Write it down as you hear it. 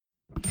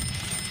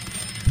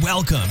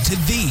Welcome to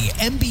the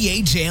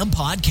MBA Jam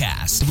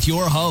Podcast with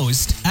your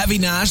host,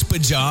 Avinash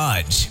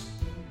Bajaj.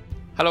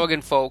 Hello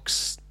again,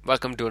 folks.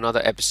 Welcome to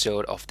another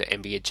episode of the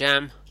MBA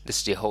Jam.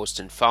 This is your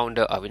host and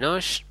founder,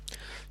 Avinash.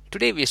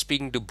 Today we are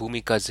speaking to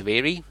Bhumika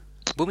Zhaveri.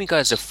 Bhumika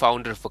is the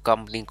founder of a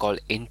company called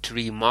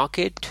Techie.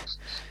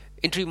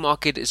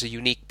 Techie is a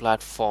unique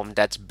platform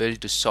that's built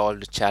to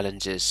solve the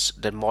challenges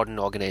that modern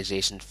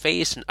organizations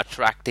face in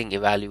attracting,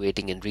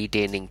 evaluating, and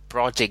retaining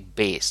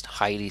project-based,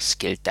 highly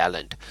skilled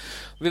talent.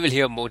 We will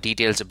hear more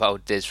details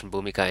about this from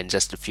Bhumika in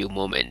just a few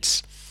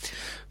moments.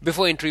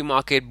 Before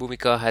Techie,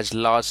 Bhumika has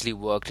largely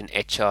worked in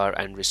HR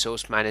and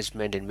resource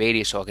management in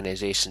various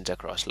organizations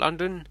across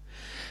London.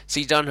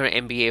 She's done her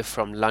MBA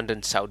from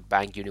London South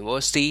Bank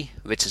University,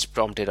 which has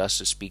prompted us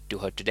to speak to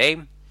her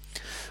today.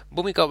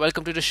 Bhumika,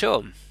 welcome to the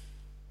show.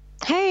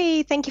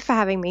 Hey, thank you for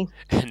having me.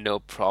 No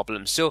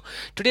problem. So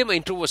today my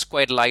intro was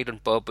quite light on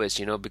purpose,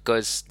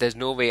 because there's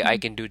no way I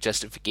can do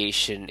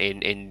justification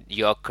in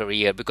your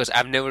career because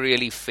I've never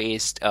really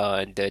faced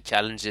the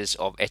challenges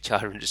of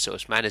HR and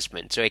resource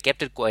management. So I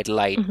kept it quite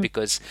light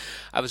because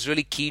I was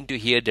really keen to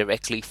hear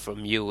directly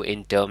from you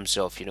in terms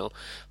of,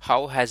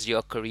 how has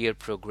your career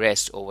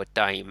progressed over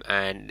time,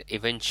 and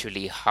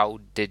eventually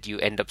how did you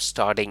end up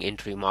starting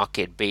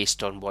Techie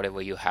based on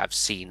whatever you have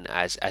seen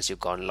as you've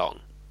gone along?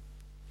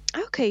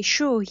 Okay,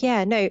 sure.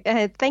 Yeah, no,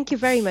 thank you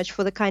very much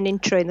for the kind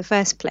intro in the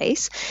first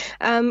place.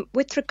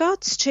 With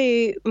regards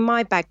to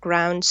my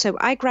background, so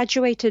I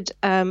graduated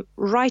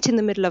right in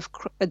the middle of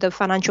the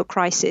financial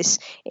crisis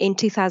in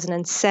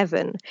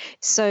 2007.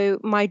 So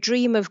my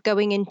dream of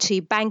going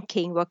into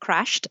banking were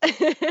crashed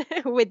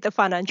with the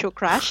financial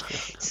crash.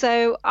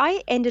 So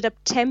I ended up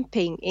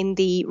temping in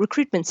the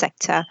recruitment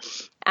sector,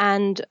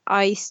 and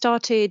I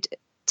started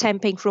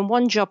temping from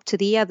one job to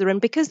the other. And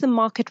because the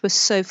market was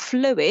so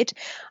fluid,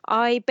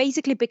 I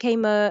basically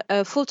became a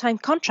full-time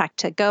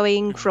contractor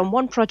going from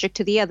one project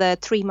to the other,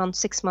 3 months,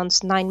 6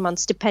 months, 9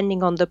 months,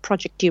 depending on the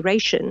project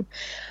duration.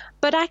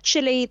 But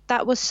actually,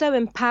 that was so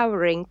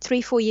empowering.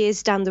 3-4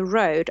 years down the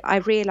road, I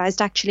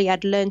realized actually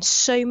I'd learned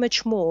so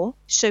much more,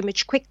 so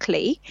much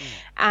quickly.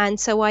 And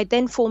so I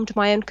then formed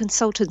my own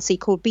consultancy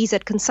called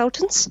BZ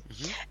Consultants.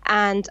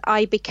 And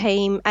I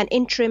became an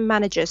interim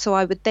manager. So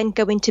I would then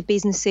go into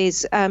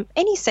businesses,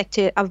 any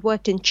sector. I've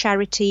worked in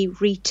charity,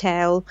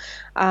 retail,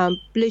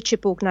 blue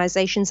chip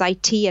organizations,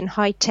 IT and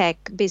high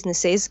tech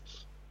businesses,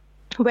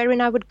 wherein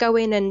I would go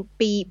in and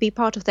be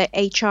part of their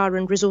HR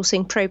and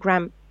resourcing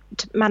program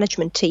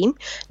management team,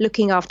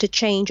 looking after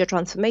change or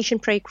transformation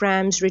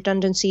programs,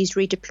 redundancies,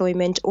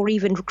 redeployment, or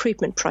even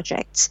recruitment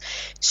projects.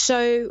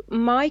 So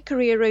my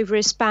career over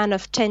a span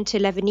of 10 to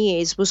 11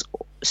 years was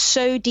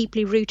so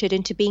deeply rooted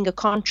into being a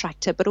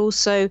contractor, but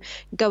also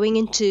going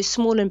into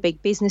small and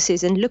big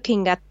businesses and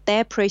looking at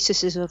their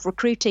processes of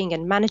recruiting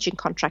and managing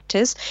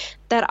contractors,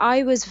 that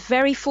I was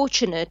very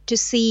fortunate to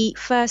see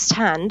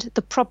firsthand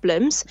the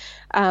problems,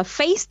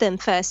 face them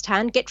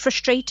firsthand, get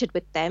frustrated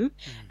with them,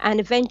 and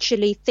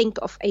eventually think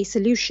of a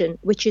solution,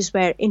 which is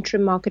where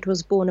Interim Market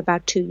was born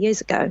about 2 years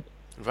ago.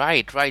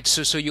 Right.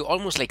 So you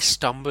almost like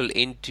stumble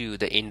into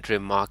the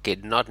interim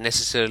market, not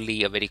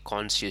necessarily a very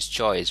conscious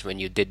choice when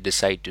you did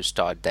decide to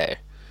start there.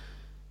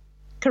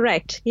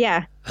 Correct.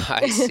 Yeah.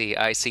 I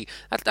see.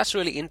 That's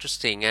really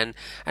interesting. And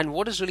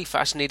what is really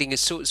fascinating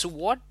is so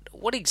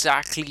what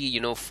exactly,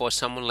 for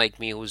someone like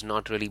me who's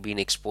not really been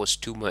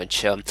exposed too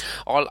much,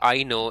 all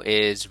I know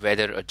is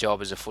whether a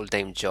job is a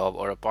full-time job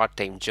or a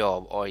part-time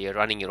job or you're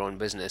running your own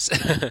business.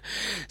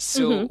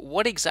 So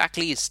what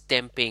exactly is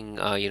temping,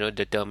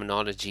 the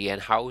terminology,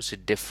 and how is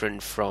it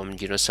different from,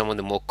 some of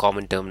the more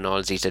common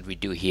terminologies that we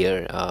do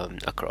hear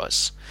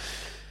across?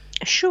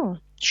 Sure.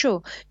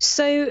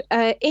 So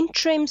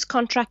interims,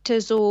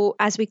 contractors, or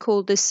as we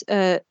call this,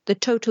 the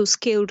total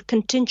skilled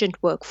contingent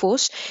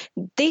workforce,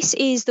 this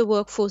is the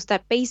workforce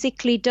that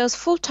basically does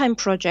full-time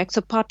projects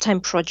or part-time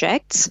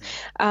projects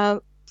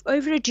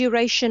over a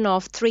duration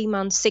of 3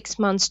 months, 6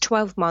 months,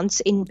 12 months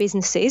in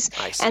businesses.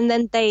 And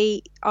then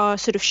they are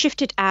sort of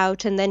shifted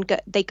out and then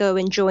they go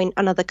and join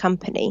another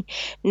company.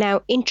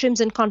 Now, interims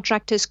and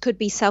contractors could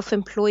be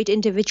self-employed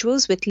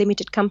individuals with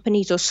limited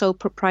companies or sole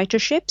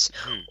proprietorships,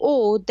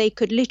 or they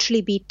could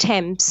literally be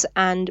temps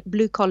and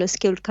blue-collar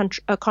skilled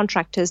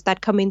contractors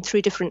that come in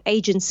through different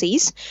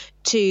agencies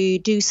to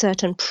do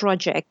certain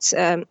projects.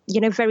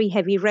 Very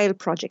heavy rail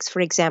projects,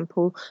 for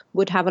example,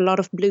 would have a lot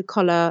of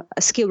blue-collar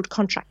skilled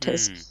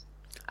contractors.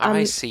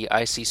 I see.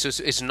 So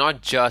it's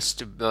not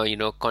just,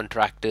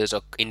 contractors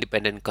or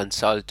independent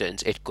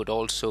consultants. It could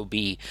also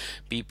be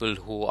people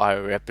who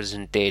are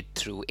represented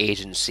through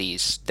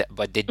agencies,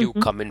 but they do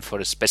come in for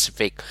a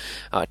specific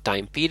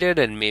time period,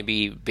 and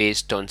maybe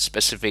based on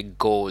specific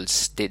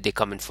goals, they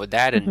come in for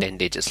that, and then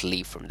they just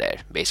leave from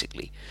there,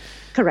 basically.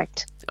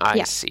 Correct. I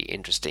Yeah. see.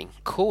 Interesting.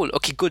 Cool.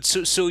 Okay, good.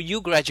 So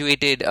you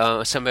graduated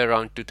somewhere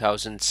around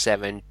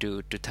 2007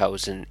 to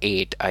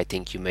 2008, I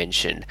think you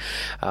mentioned.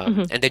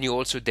 And then you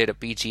also did a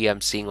PG,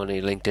 I'm seeing on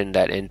your LinkedIn,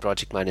 that in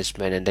project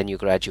management, and then you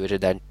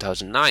graduated that in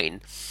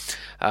 2009.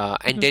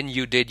 And then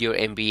you did your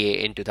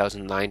MBA in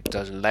 2009,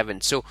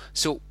 2011. So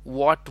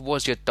what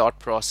was your thought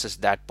process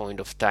that point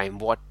of time?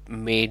 What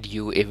made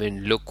you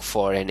even look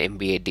for an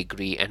MBA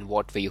degree, and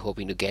what were you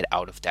hoping to get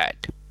out of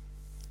that?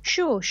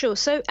 Sure, sure.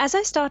 So as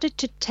I started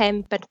to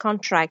temp and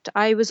contract,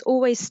 I was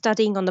always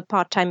studying on the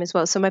part-time as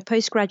well. So my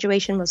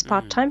post-graduation was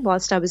part-time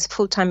whilst I was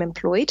full-time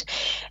employed.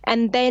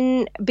 And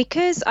then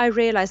because I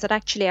realized that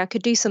actually I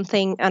could do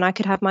something and I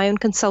could have my own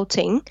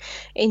consulting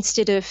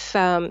instead of,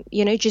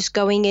 just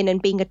going in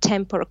and being a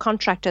temp or a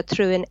contractor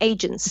through an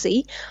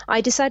agency, I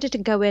decided to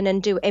go in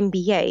and do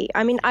MBA.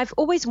 I mean, I've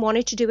always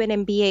wanted to do an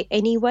MBA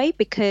anyway,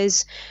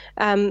 because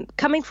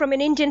coming from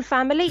an Indian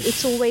family,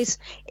 it's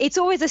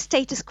always a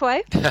status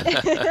quo.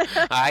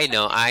 I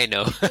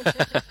know.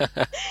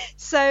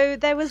 So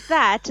there was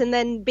that, and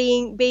then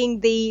being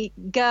the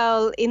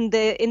girl in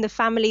the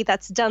family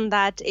that's done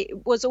that,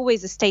 it was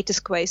always a status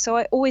quo. So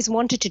I always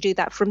wanted to do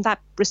that from that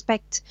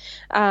perspective.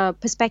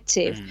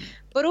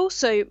 But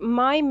also,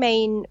 my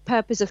main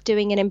purpose of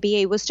doing an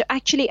MBA was to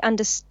actually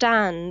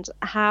understand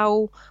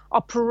how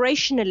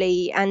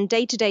operationally and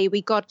day to day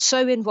we got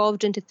so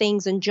involved into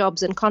things and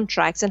jobs and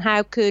contracts, and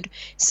how could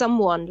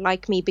someone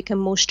like me become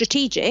more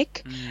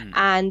strategic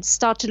and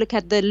start to look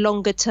at the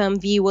longer term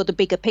view or the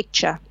bigger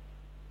picture.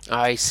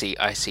 I see.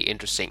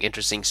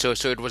 Interesting. So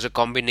it was a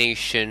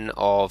combination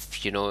of,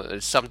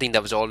 something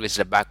that was always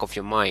at the back of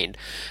your mind,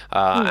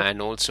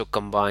 and also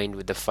combined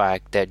with the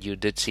fact that you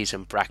did see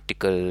some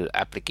practical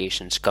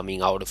applications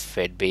coming out of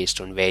it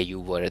based on where you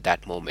were at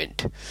that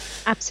moment.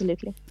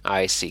 Absolutely.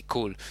 I see.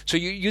 Cool. So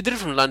you did it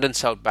from London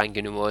South Bank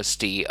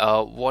University.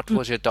 What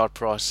was your thought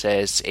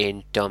process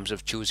in terms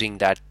of choosing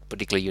that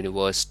particular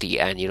university,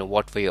 and,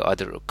 what were your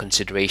other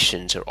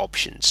considerations or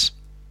options?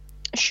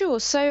 Sure.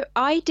 So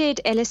I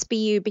did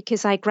LSBU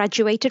because I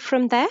graduated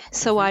from there.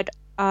 So I'd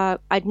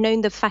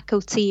known the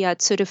faculty,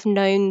 I'd sort of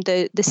known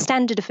the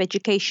standard of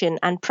education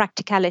and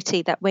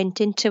practicality that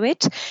went into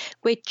it,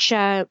 which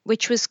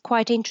was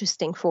quite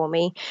interesting for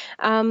me.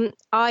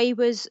 I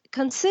was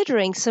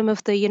considering some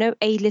of the,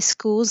 A-list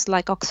schools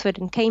like Oxford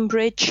and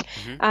Cambridge,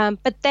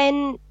 but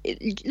then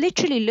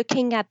literally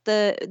looking at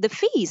the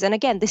fees. And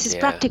again, this is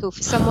practical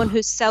for someone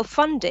who's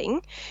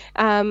self-funding.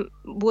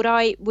 Would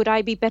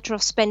I be better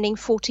off spending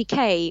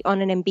 40K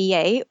on an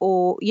MBA,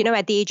 or,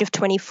 at the age of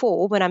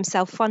 24 when I'm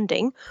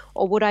self-funding,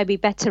 or would I be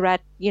better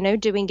at,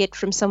 doing it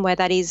from somewhere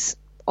that is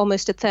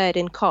almost a third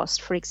in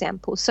cost, for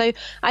example? So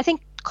I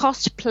think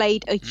cost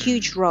played a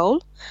huge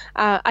role.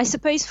 I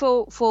suppose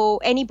for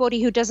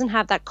anybody who doesn't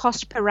have that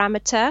cost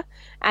parameter,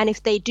 and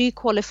if they do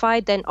qualify,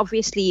 then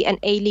obviously an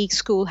A-League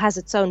school has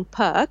its own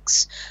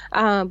perks.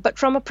 But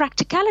from a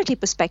practicality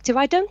perspective,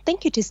 I don't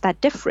think it is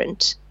that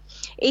different.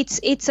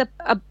 It's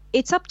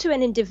up to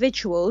an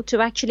individual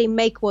to actually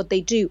make what they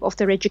do of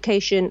their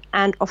education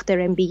and of their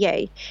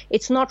MBA.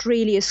 It's not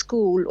really a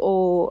school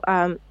or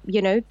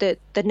the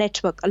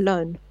network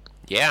alone.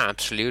 Yeah,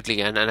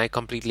 absolutely, and I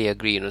completely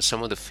agree.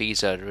 Some of the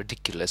fees are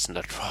ridiculous and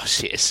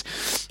atrocious,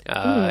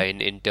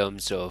 in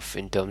terms of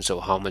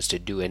how much they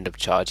do end up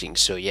charging.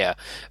 So yeah,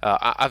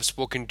 I've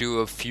spoken to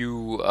a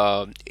few.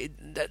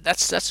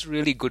 That's a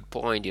really good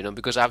point,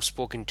 because I've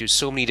spoken to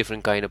so many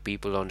different kind of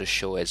people on the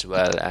show as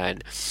well,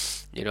 and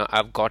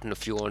I've gotten a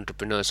few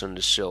entrepreneurs on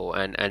the show,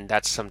 and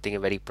that's something, a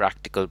very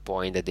practical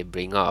point that they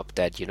bring up,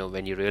 that,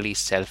 when you're really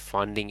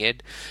self-funding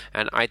it,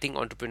 and I think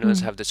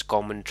entrepreneurs have this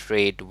common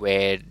trait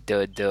where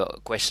the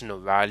question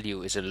of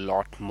value is a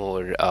lot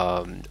more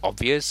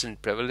obvious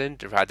and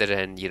prevalent, rather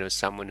than,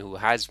 someone who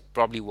has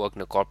probably worked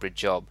in a corporate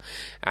job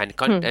and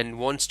and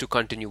wants to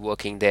continue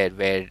working there,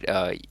 where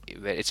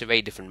it's a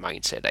very different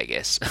mindset, I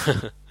guess.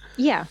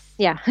 Yeah.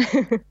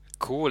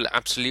 Cool,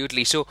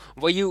 absolutely. So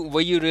were you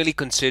really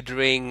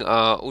considering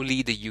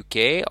only the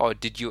UK, or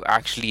did you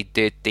actually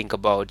think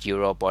about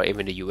Europe or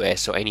even the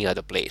US or any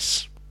other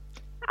place?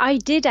 I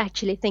did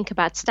actually think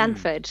about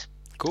Stanford.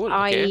 Cool.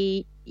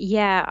 Okay.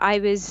 I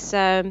was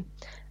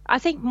I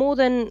think more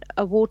than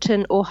a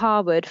Wharton or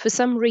Harvard, for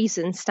some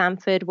reason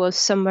Stanford was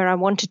somewhere I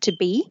wanted to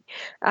be,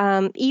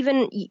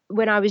 even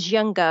when I was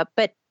younger.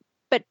 But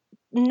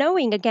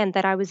knowing again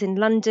that I was in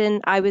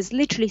London, I was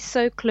literally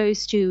so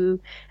close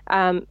to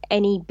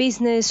any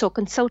business or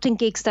consulting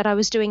gigs that I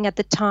was doing at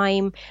the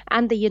time,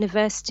 and the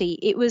university.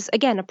 It was,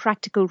 again, a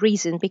practical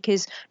reason,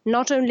 because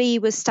not only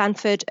was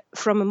Stanford,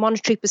 from a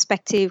monetary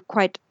perspective,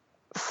 quite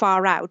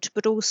far out,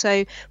 but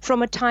also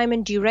from a time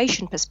and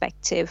duration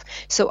perspective.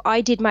 So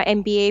I did my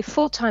MBA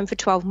full-time for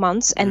 12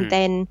 months and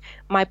then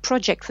my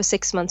project for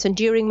 6 months. And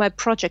during my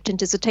project and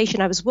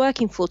dissertation, I was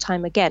working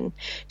full-time again.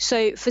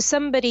 So for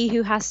somebody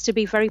who has to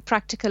be very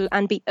practical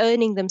and be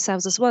earning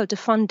themselves as well to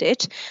fund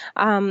it,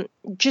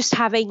 just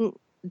having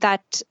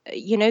that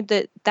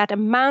that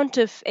amount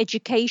of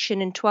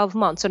education in 12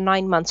 months or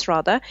 9 months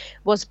rather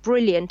was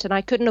brilliant, and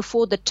I couldn't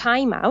afford the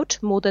time out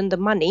more than the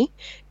money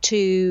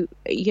to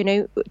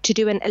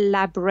do an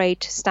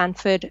elaborate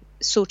Stanford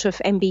sort of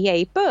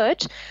MBA.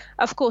 But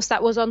of course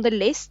that was on the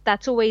list.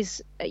 That's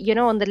always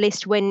on the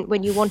list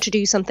when you want to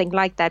do something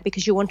like that,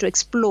 because you want to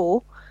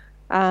explore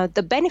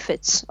the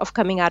benefits of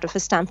coming out of a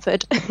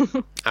Stanford.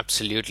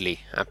 Absolutely.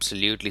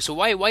 So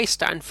why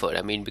Stanford?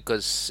 I mean,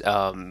 because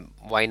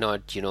why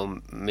not,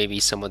 maybe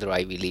some other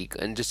Ivy League?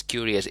 And just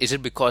curious, is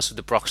it because of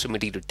the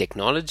proximity to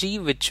technology,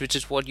 which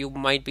is what you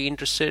might be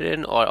interested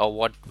in, or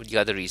what were the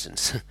other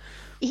reasons?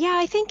 Yeah,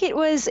 I think it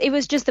was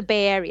just the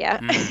Bay Area.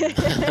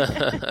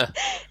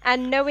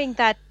 And knowing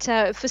that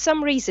for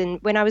some reason,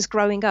 when I was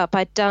growing up,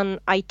 I'd done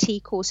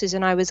IT courses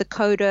and I was a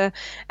coder,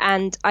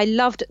 and I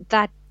loved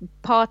that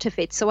part of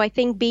it. So I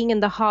think being in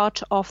the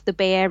heart of the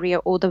Bay Area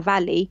or the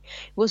Valley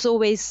was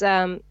always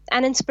an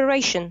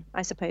inspiration,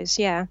 I suppose.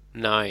 Yeah.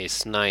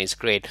 Nice,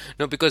 great.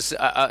 No, because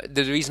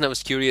the reason I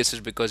was curious is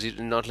because it's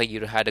not like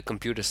you had a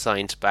computer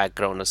science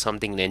background or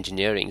something in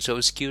engineering. So I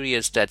was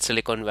curious that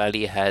Silicon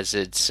Valley has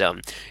its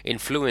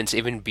influence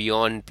even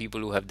beyond people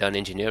who have done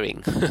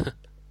engineering.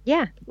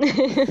 Yeah.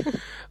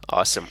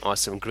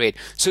 Awesome, great.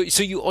 So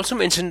you also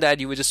mentioned that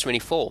you were just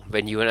 24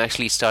 when you were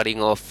actually starting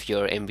off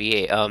your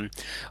MBA.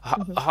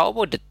 How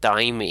about the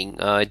timing?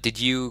 Did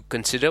you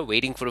consider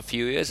waiting for a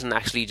few years and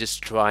actually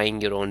just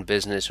trying your own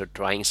business or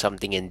trying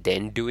something and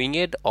then doing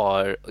it?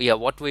 Or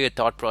what were your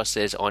thought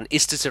process on,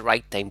 is this the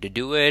right time to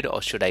do it,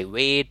 or should I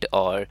wait?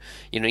 Or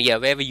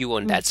where were you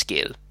on that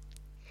scale?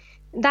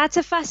 That's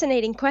a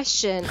fascinating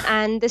question,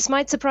 and this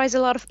might surprise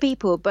a lot of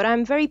people, but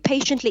I'm very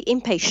patiently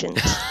impatient.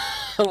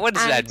 What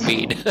does that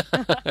mean?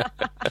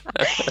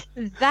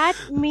 That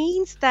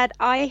means that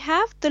I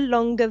have the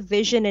longer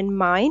vision in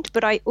mind,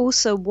 but I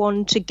also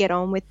want to get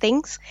on with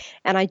things,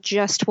 and I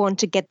just want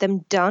to get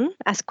them done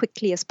as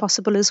quickly as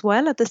possible as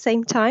well at the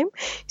same time.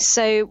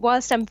 So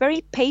whilst I'm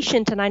very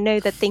patient and I know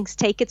that things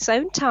take its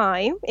own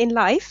time in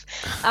life,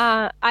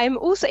 I'm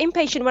also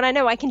impatient when I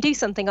know I can do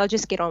something. I'll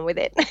just get on with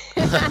it.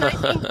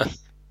 And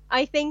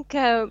I think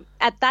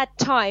at that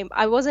time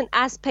I wasn't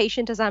as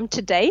patient as I am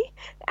today,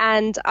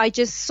 and I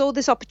just saw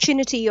this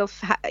opportunity of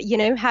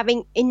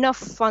having enough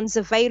funds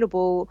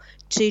available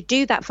to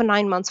do that for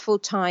 9 months full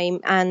time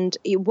and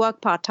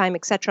work part time,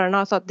 etc. And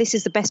I thought this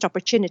is the best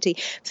opportunity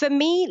for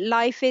me.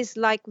 Life is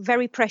like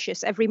very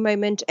precious. Every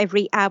moment,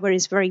 every hour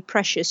is very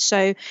precious.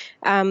 So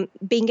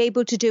being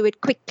able to do it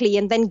quickly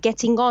and then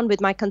getting on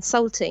with my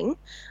consulting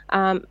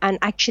and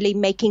actually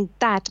making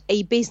that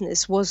a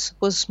business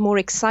was more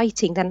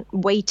exciting than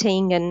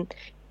waiting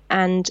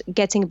and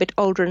getting a bit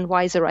older and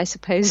wiser, I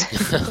suppose.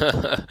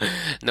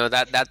 No,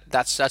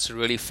 that's a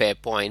really fair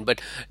point. But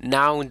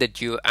now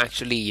that you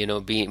actually,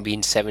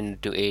 been 7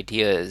 to 8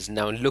 years,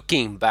 now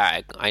looking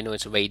back, I know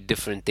it's a very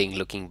different thing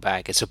looking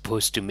back as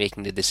opposed to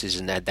making the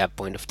decision at that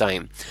point of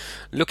time.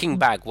 Looking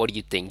back, what do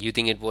you think? Do you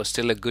think it was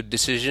still a good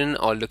decision,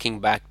 or looking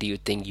back, do you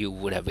think you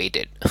would have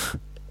waited?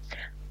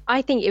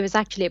 I think it was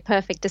actually a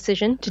perfect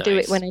decision to do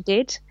it when I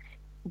did.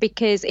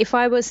 Because if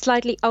I was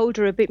slightly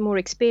older, a bit more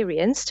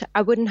experienced,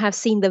 I wouldn't have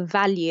seen the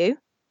value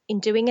in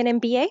doing an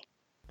MBA.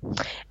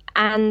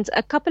 And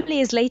a couple of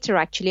years later,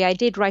 actually, I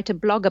did write a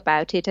blog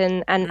about it.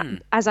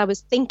 And as I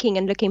was thinking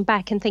and looking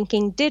back and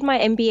thinking, did my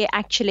MBA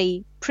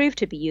actually prove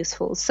to be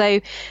useful?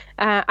 So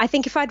I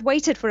think if I'd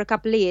waited for a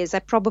couple of years, I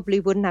probably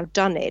wouldn't have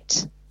done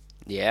it.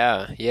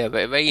 Yeah,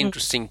 very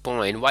interesting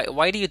point.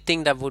 Why do you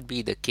think that would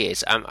be the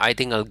case? I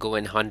think I'll go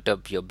and hunt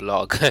up your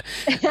blog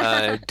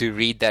to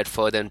read that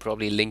further and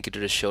probably link it to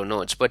the show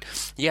notes. But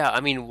yeah, I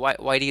mean,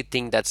 why do you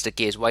think that's the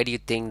case? Why do you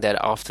think that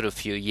after a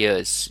few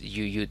years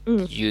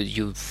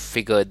you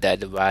figured that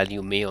the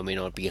value may or may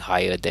not be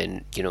higher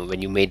than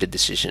when you made the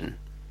decision?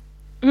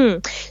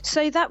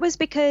 So that was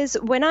because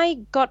when I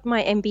got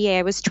my MBA,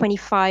 I was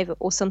 25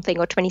 or something,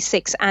 or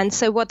 26. And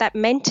so what that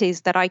meant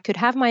is that I could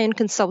have my own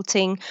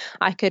consulting.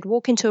 I could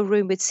walk into a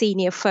room with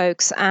senior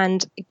folks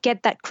and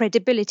get that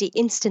credibility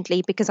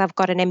instantly because I've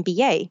got an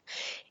MBA.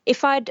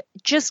 If I'd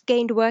just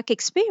gained work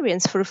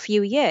experience for a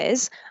few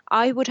years,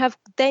 I would have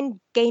then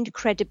gained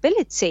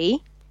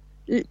credibility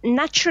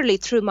naturally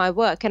through my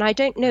work. And I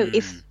don't know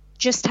if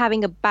just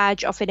having a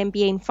badge of an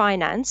MBA in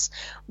finance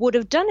would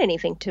have done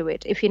anything to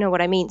it, if you know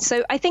what I mean.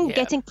 So I think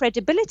getting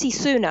credibility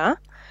sooner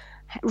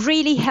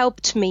really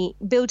helped me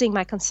building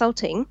my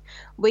consulting,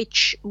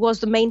 which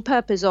was the main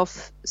purpose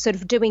of sort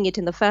of doing it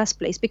in the first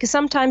place. Because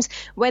sometimes,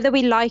 whether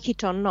we like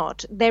it or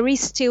not, there is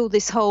still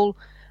this whole,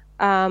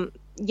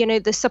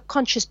 the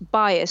subconscious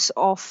bias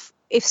of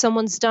if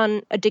someone's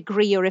done a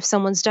degree or if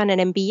someone's done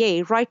an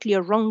MBA, rightly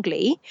or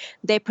wrongly,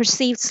 they're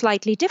perceived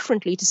slightly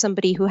differently to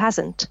somebody who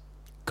hasn't.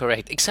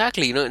 Correct.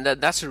 Exactly.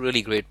 That's a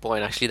really great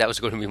point. Actually, that was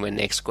going to be my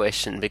next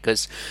question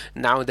because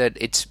now that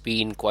it's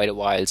been quite a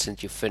while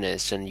since you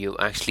finished and you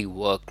actually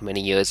worked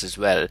many years as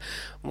well,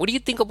 what do you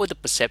think about the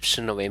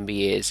perception of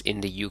MBAs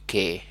in the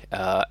UK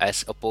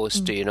as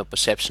opposed to,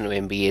 perception of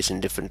MBAs in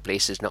different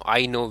places? Now,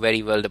 I know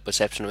very well the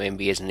perception of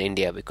MBAs in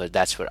India because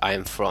that's where I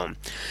am from.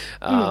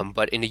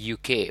 But in the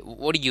UK,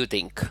 what do you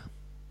think?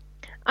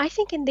 I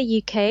think in the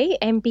UK,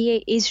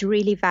 MBA is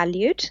really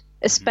valued,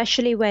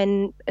 especially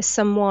when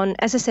someone,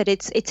 as I said,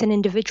 it's an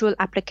individual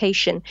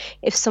application.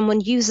 If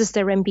someone uses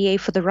their MBA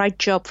for the right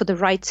job, for the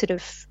right sort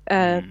of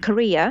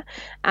career,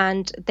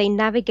 and they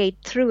navigate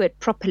through it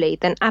properly,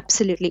 then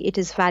absolutely it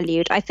is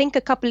valued. I think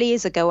a couple of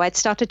years ago, I'd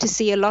started to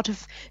see a lot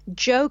of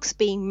jokes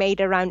being made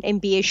around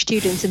MBA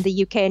students in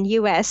the UK and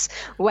US,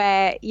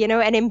 where,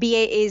 an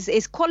MBA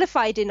is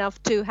qualified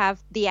enough to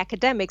have the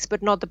academics,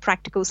 but not the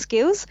practical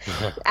skills.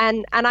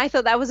 And I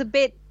thought that was a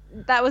bit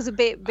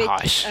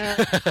Harsh.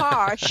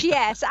 Harsh.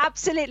 Yes,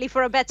 absolutely.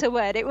 For a better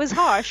word, it was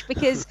harsh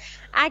because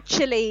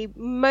actually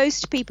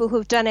most people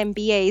who've done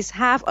MBAs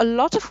have a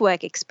lot of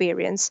work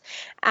experience,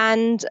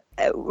 and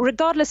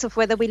regardless of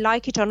whether we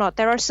like it or not,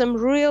 there are some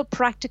real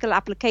practical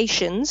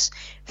applications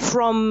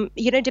from,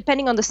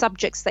 depending on the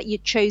subjects that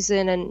you'd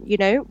chosen and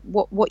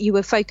what you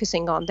were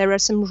focusing on, there are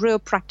some real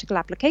practical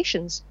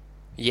applications.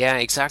 Yeah,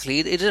 exactly.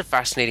 It is a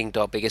fascinating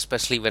topic,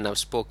 especially when I've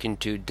spoken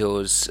to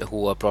those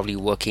who are probably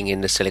working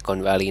in the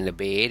Silicon Valley in the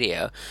Bay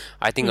Area.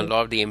 I think a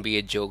lot of the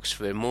MBA jokes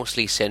were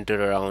mostly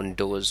centered around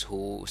those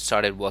who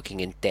started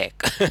working in tech,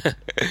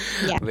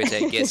 Yeah. which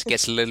I guess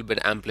gets a little bit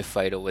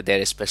amplified over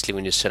there, especially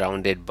when you're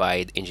surrounded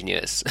by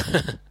engineers.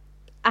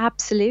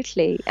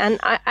 Absolutely. And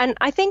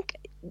I think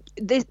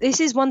this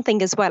is one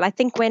thing as well. I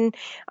think when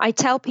I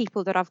tell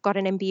people that I've got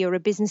an MBA or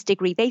a business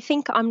degree, they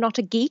think I'm not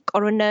a geek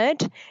or a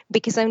nerd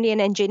because only an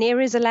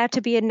engineer is allowed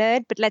to be a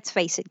nerd. But let's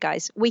face it,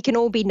 guys, we can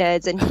all be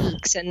nerds and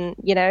geeks and,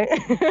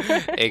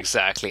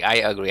 Exactly. I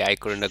agree. I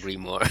couldn't agree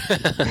more.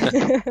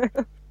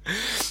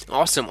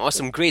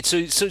 Awesome, great. So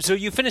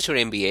you finished your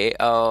MBA.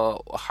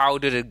 How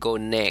did it go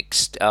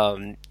next?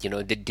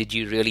 Did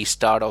you really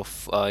start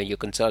off your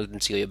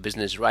consultancy or your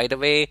business right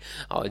away,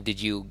 or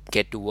did you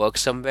get to work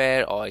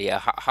somewhere, or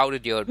how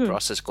did your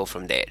process go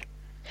from there?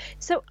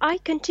 So I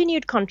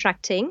continued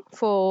contracting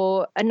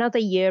for another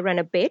year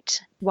and a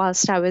bit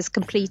whilst I was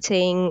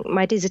completing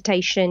my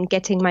dissertation,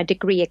 getting my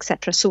degree,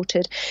 etc.,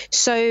 sorted.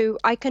 So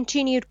I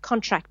continued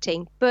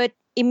contracting, but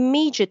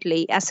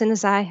immediately, as soon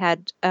as I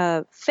had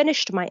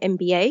finished my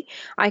MBA,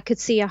 I could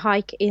see a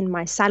hike in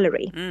my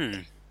salary.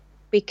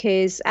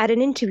 Because at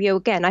an interview,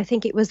 again, I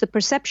think it was the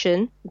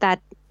perception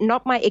that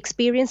not my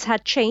experience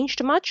had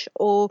changed much,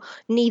 or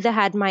neither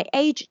had my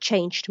age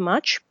changed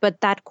much,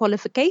 but that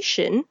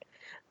qualification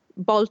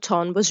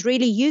bolt-on was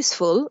really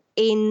useful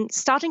in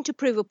starting to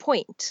prove a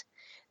point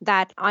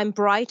that I'm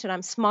bright and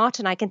I'm smart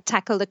and I can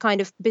tackle the kind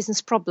of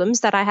business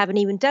problems that I haven't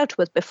even dealt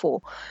with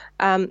before.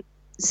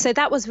 So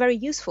that was very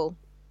useful.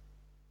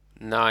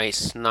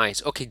 Nice.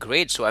 Okay,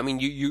 great. So, I mean,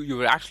 you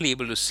were actually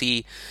able to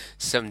see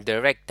some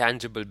direct,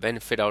 tangible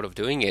benefit out of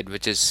doing it,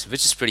 which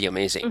is pretty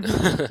amazing.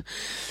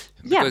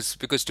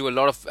 Because to a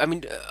lot of, I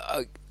mean,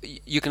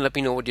 you can let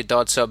me know what your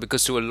thoughts are.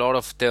 Because to a lot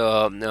of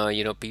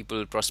the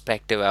people,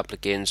 prospective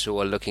applicants who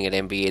are looking at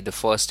MBA, the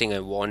first thing I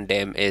warn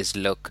them is,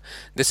 look,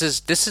 this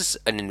is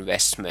an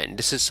investment.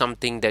 This is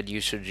something that you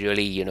should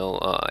really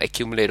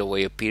accumulate over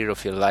a period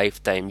of your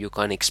lifetime. You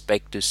can't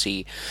expect to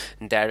see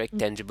direct,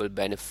 tangible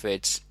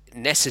benefits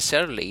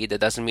necessarily.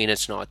 That doesn't mean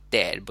it's not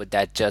there, but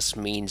that just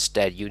means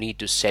that you need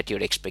to set your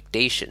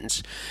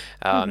expectations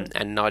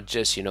and not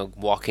just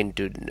walk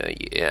into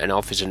an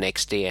office the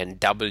next day and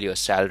double your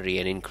salary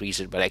and increase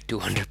it by like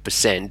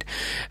 200%.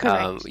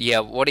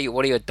 What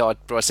are your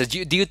thought process? Do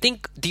you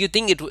think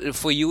it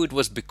for you it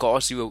was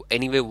because you were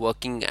anyway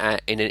working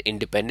in an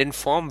independent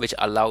firm, which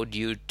allowed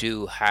you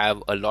to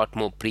have a lot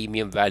more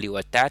premium value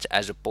attached,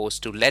 as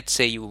opposed to, let's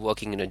say, you were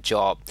working in a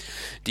job?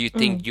 Do you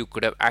think you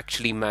could have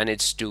actually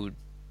managed to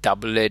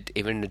double it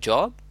even in a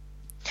job?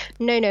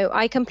 No,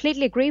 I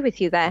completely agree with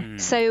you there.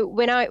 So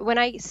when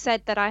I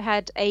said that I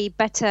had a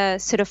better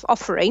sort of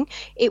offering,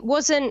 it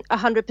wasn't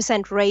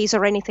 100% raise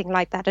or anything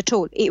like that at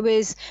all. It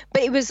was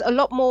a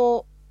lot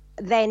more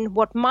than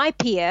what my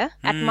peer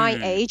at my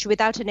age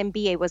without an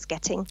MBA was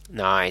getting.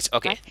 Nice.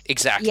 Okay. Right?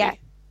 Exactly. Yeah.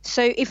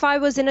 So if I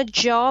was in a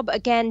job,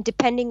 again,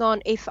 depending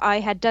on if I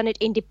had done it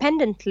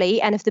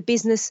independently and if the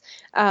business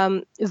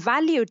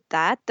valued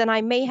that, then I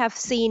may have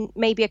seen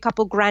maybe a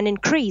couple grand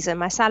increase in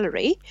my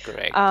salary.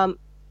 Correct.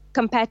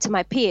 Compared to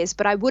my peers,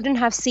 but I wouldn't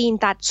have seen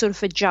that sort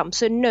of a jump.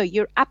 So no,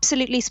 you're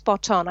absolutely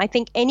spot on. I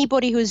think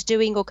anybody who's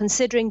doing or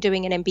considering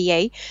doing an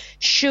MBA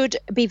should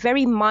be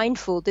very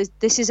mindful.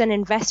 This is an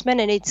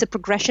investment and it's a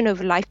progression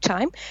over a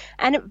lifetime.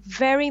 And it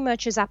very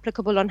much is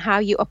applicable on how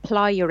you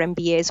apply your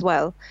MBA as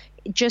well.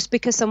 Just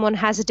because someone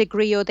has a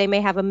degree or they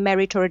may have a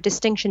merit or a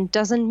distinction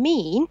doesn't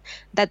mean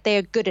that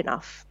they're good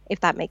enough. if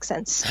that makes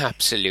sense.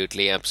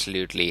 Absolutely.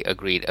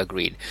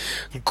 Agreed.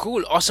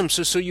 Cool. Awesome.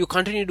 So you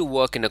continue to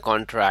work in a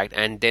contract,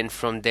 and then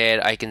from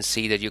there, I can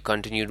see that you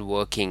continued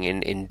working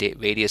in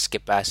various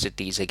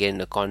capacities,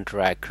 again, a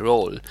contract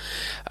role.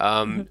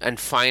 And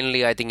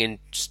finally, I think in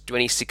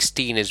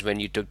 2016 is when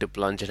you took the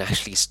plunge and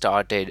actually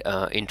started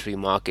Entry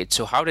Market.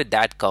 So how did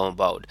that come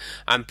about?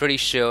 I'm pretty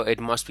sure it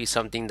must be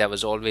something that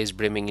was always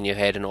brimming in your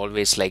head and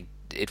always like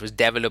it was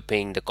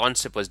developing, the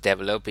concept was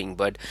developing,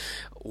 but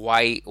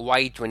why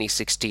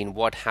 2016?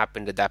 What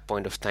happened at that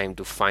point of time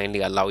to finally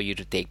allow you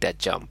to take that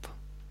jump?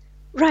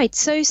 Right.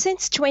 So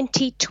since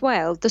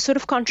 2012, the sort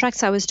of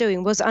contracts I was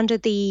doing was under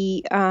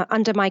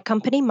my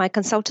company, my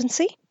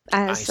consultancy,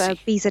 as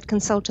BZ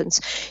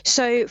Consultants.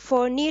 So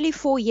for nearly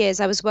 4 years,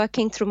 I was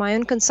working through my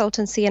own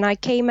consultancy, and I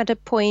came at a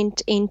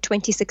point in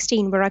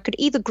 2016 where I could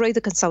either grow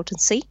the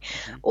consultancy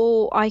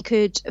or I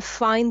could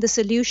find the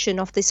solution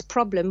of this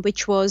problem,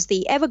 which was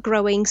the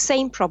ever-growing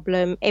same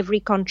problem, every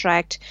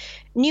contract,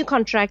 new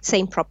contract,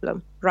 same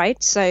problem,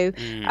 right? So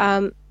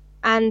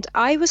and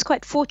I was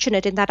quite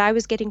fortunate in that I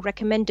was getting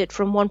recommended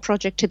from one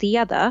project to the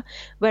other,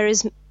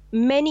 whereas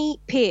many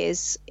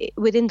peers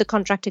within the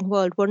contracting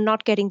world were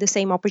not getting the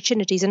same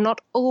opportunities and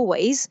not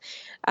always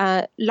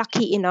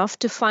lucky enough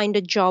to find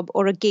a job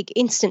or a gig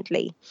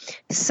instantly.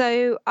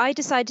 So I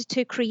decided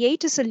to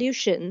create a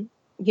solution,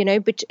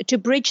 but to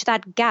bridge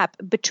that gap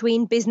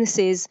between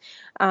businesses,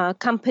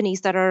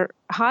 companies that are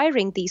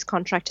hiring these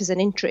contractors and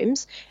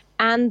interims,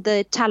 and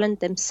the talent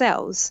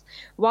themselves.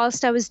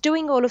 Whilst I was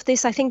doing all of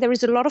this, I think there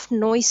is a lot of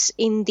noise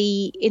in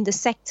the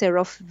sector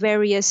of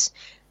various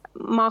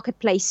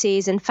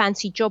marketplaces and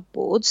fancy job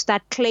boards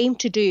that claim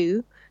to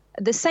do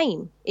the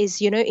same, is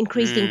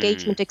increased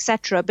engagement,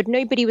 etc. But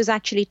nobody was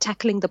actually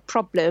tackling the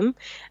problem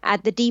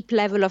at the deep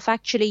level of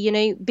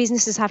actually,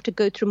 businesses have to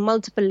go through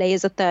multiple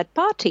layers of third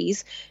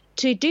parties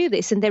to do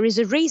this, and there is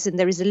a reason,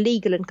 there is a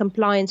legal and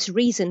compliance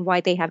reason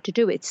why they have to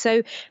do it.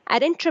 So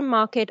at Interim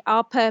Market,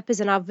 our purpose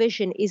and our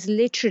vision is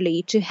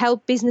literally to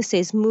help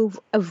businesses move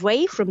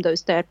away from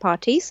those third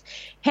parties.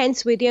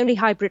 Hence, we're the only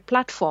hybrid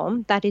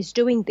platform that is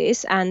doing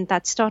this and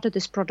that started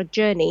this product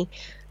journey.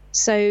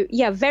 So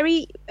yeah,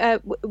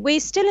 we're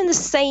still in the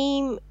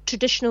same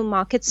traditional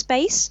market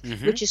space,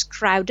 which is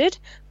crowded,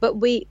 but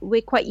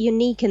we're quite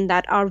unique in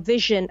that our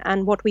vision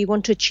and what we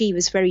want to achieve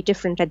is very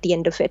different at the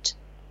end of it.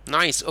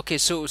 Nice. Okay,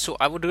 so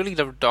I would really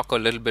love to talk a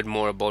little bit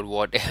more about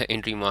what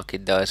Entry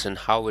Market does and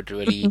how it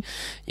really,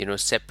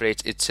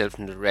 separates itself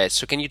from the rest.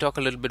 So can you talk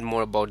a little bit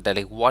more about that?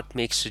 Like, what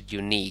makes it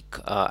unique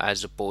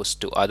as opposed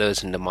to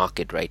others in the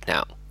market right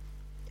now?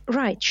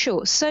 Right.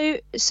 Sure. So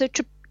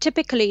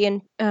typically,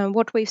 in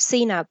what we've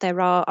seen out there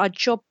are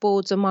job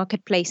boards or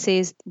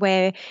marketplaces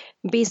where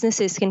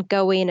businesses can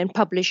go in and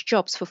publish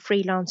jobs for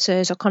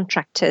freelancers or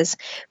contractors.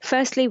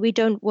 Firstly, we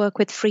don't work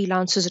with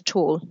freelancers at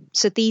all.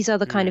 So these are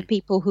the kind of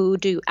people who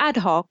do ad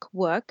hoc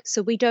work.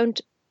 So we don't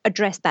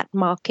address that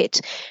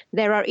market.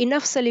 There are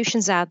enough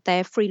solutions out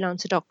there,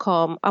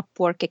 freelancer.com,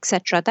 Upwork,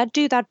 etc., that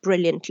do that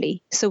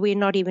brilliantly. So we're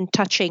not even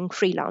touching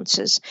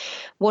freelancers.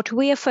 What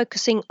we are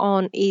focusing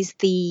on is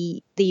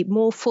the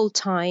more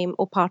full-time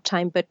or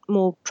part-time, but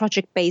more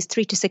project-based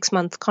 3 to 6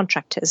 month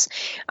contractors.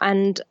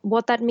 And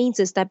what that means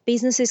is that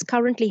businesses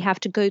currently have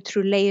to go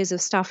through layers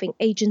of staffing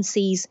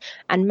agencies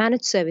and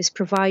managed service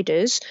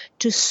providers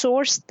to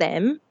source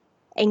them,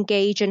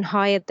 engage and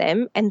hire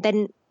them, and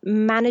then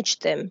manage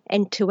them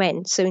end to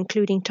end, so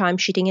including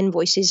timesheeting,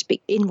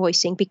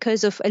 invoicing,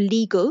 because of a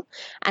legal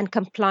and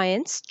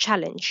compliance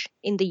challenge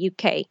in the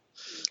UK.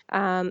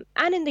 And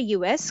in the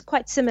US,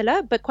 quite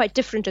similar, but quite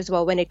different as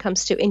well when it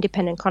comes to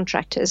independent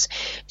contractors.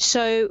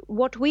 So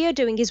what we are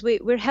doing is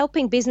we're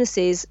helping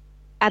businesses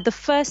at the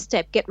first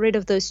step get rid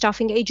of those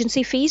staffing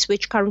agency fees,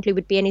 which currently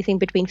would be anything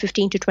between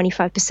 15 to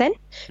 25%,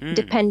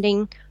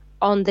 depending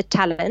on the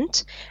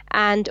talent.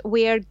 And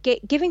we are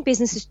giving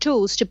businesses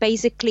tools to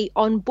basically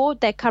onboard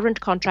their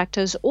current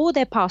contractors or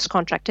their past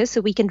contractors,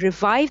 so we can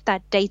revive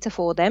that data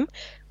for them,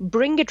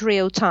 bring it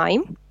real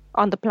time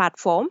on the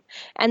platform,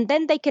 and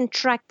then they can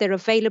track their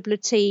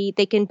availability.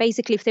 They can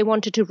basically, if they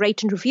wanted to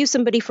rate and review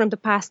somebody from the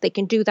past, they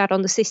can do that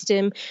on the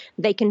system.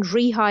 They can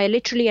rehire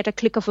literally at a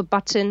click of a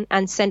button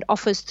and send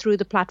offers through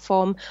the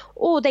platform,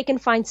 or they can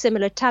find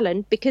similar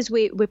talent because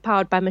we're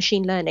powered by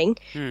machine learning.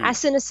 As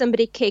soon as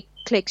somebody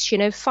clicks,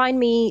 find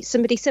me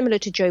somebody similar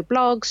to Joe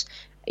Blogs,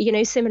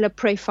 similar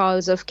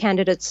profiles of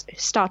candidates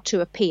start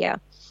to appear.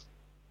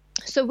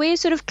 So we're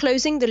sort of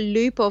closing the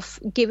loop of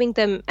giving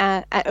them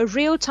a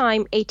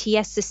real-time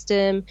ATS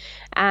system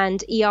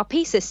and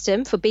ERP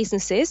system for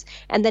businesses,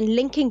 and then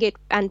linking it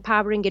and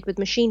powering it with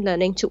machine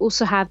learning to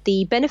also have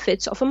the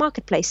benefits of a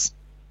marketplace.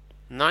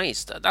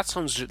 Nice. That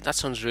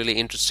sounds really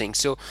interesting.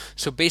 So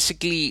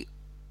basically,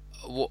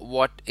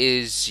 what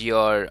is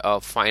your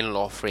final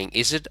offering?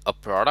 Is it a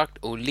product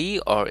only,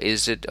 or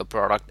is it a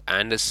product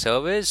and a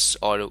service,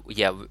 or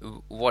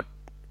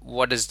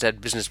what does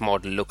that business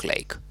model look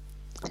like?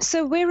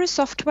 So we're a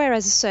software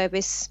as a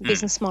service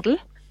business model,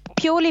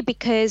 purely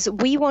because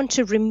we want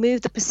to remove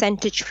the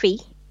percentage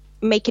fee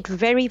make it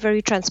very,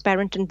 very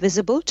transparent and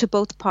visible to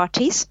both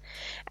parties.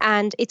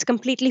 And it's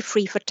completely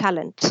free for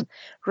talent,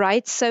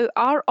 right? So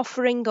our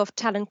offering of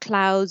talent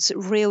clouds,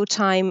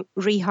 real-time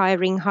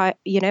rehiring,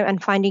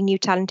 and finding new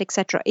talent,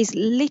 etc., is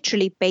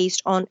literally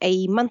based on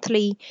a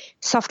monthly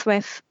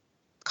software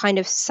kind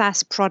of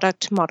SaaS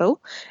product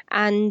model.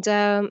 And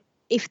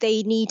if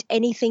they need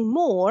anything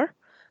more,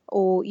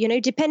 or,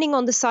 depending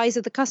on the size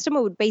of the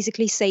customer, would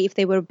basically say if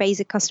they were a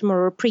basic customer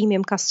or a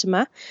premium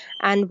customer,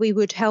 and we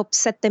would help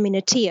set them in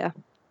a tier.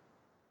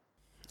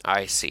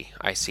 I see.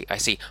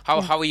 How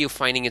are you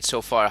finding it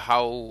so far?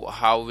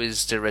 How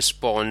is the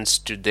response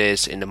to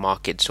this in the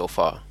market so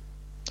far?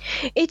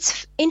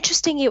 It's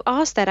interesting you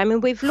asked that. I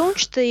mean, we've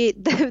launched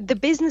the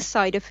business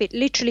side of it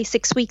literally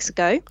 6 weeks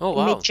ago,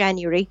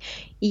 mid-January.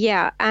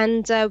 Yeah,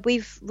 and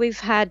we've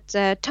had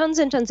tons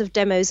and tons of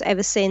demos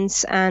ever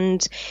since,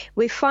 and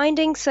we're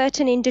finding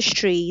certain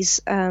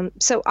industries.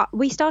 So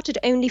we started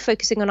only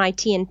focusing on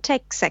IT and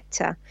tech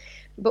sector,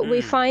 but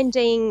we're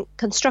finding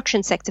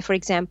construction sector, for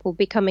example,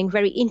 becoming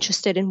very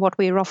interested in what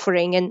we're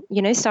offering and,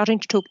 starting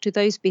to talk to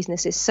those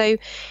businesses. So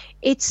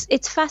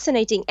it's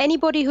fascinating.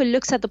 Anybody who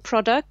looks at the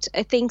product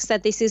thinks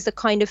that this is the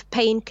kind of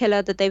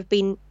painkiller that they've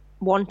been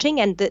wanting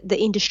and the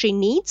industry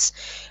needs.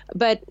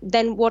 But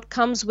then what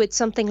comes with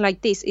something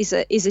like this is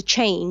a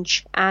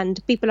change,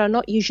 and people are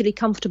not usually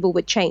comfortable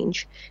with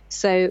change.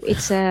 So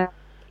it's a...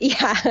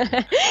 Yeah,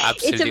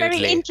 it's a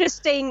very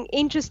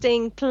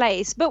interesting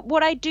place. But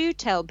what I do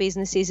tell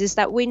businesses is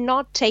that we're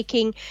not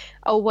taking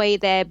away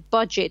their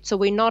budget. So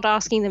we're not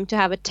asking them to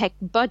have a tech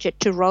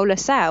budget to roll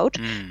us out.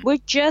 We're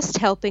just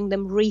helping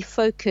them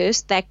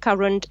refocus their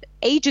current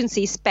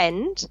agency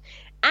spend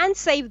and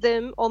save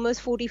them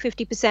almost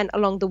 40-50%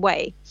 along the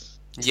way.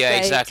 Yeah,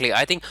 exactly.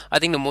 I think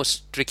the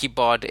most tricky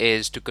part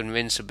is to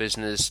convince a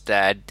business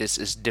that this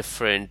is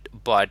different,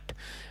 but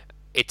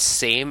it's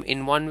same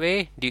in one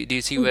way. Do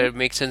you see where it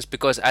makes sense?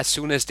 Because as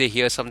soon as they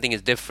hear something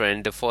is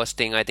different, the first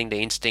thing I think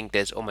the instinct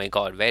is, oh my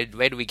God, where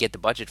do we get the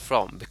budget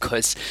from?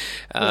 Because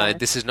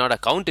this is not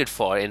accounted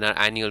for in our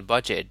annual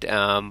budget.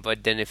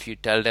 But then if you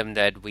tell them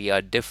that we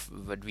are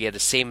the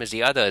same as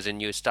the others,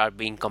 and you start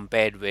being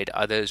compared with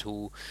others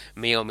who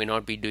may or may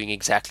not be doing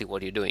exactly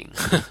what you're doing.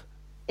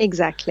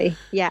 Exactly.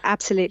 Yeah,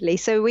 absolutely.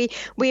 So we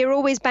are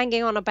always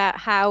banging on about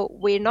how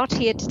we're not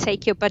here to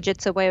take your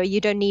budgets away, or you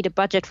don't need a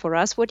budget for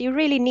us. What you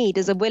really need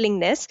is a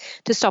willingness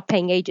to stop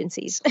paying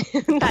agencies.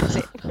 That's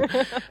it.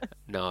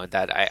 No,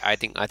 I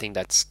think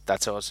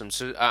that's awesome.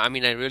 So I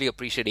mean, I really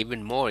appreciate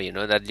even more,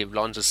 that you've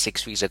launched this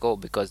 6 weeks ago,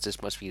 because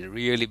this must be a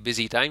really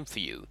busy time for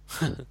you.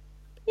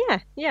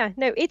 Yeah.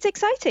 No, it's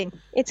exciting.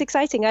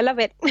 I love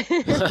it.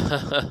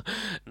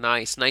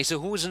 Nice. So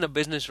who's in the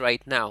business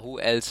right now? Who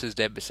else is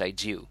there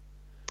besides you?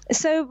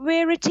 So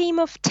we're a team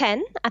of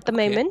 10 at the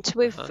moment.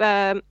 We've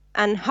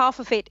and half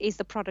of it is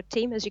the product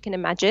team, as you can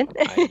imagine.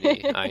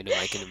 I know,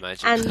 I can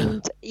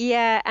imagine.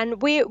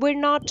 And we're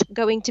not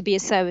going to be a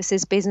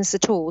services business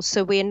at all.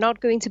 So we're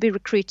not going to be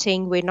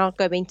recruiting. We're not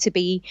going to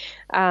be,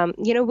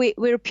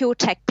 we're a pure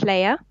tech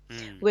player.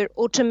 We're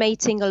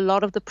automating a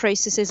lot of the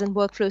processes and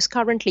workflows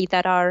currently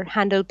that are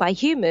handled by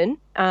human,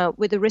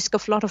 with the risk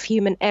of a lot of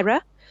human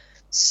error.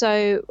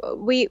 So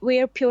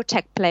we're a pure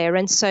tech player,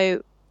 and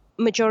so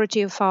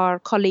majority of our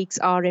colleagues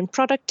are in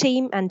product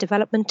team and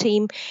development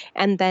team,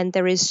 and then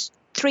there is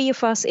 3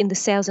 of us in the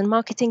sales and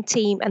marketing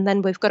team, and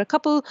then we've got a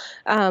couple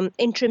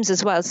interims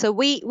as well. So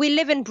we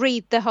live and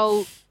breathe the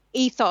whole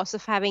ethos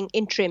of having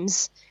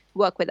interims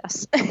work with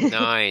us.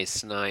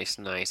 Nice.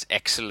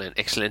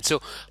 Excellent.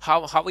 So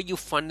how are you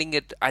funding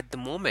it at the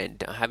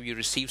moment? Have you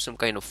received some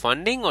kind of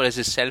funding, or is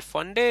it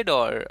self-funded,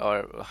 or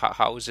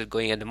how is it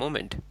going at the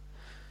moment?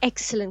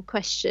 Excellent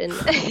question.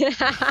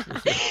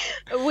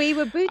 We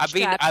were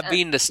bootstrapped. I've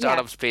been in the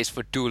startup space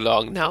for too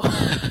long now.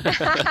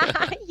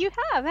 You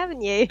have,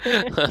 haven't you?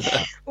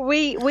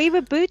 We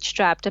were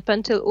bootstrapped up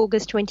until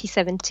August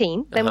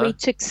 2017. Then we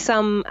took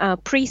some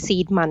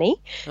pre-seed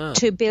money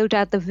to build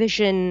out the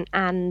vision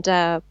and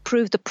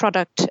prove the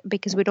product,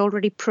 because we'd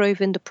already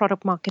proven the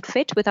product market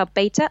fit with our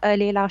beta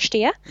earlier last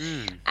year.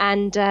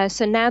 And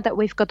so now that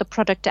we've got the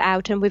product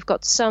out and we've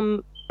got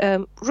some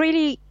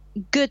really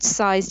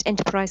good-sized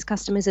enterprise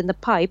customers in the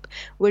pipe,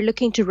 we're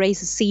looking to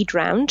raise a seed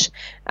round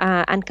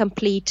and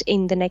complete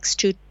in the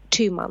next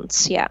two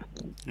months. Yeah.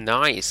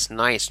 Nice.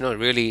 No,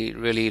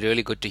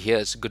 really good to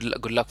hear. So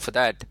good luck for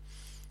that.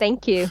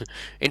 Thank you.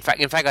 In fact,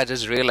 I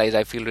just realized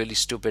I feel really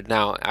stupid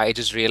now. I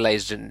just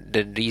realized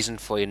the reason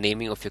for your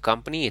naming of your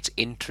company. It's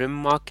interim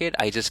market.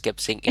 I just kept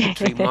saying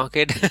interim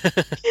market.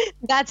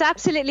 That's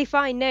absolutely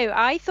fine. No,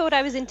 I thought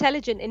I was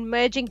intelligent in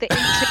merging the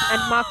interim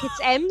and markets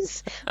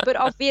M's, but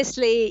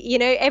obviously,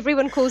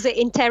 everyone calls it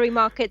interi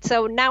market.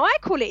 So now I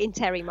call it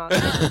interi market.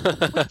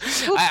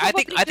 I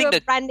think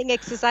a branding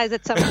exercise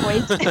at some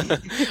point.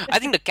 I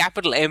think the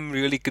capital M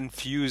really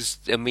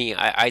confused me.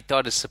 I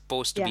thought it's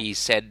supposed to be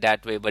said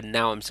that way, but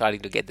now I'm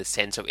starting to get the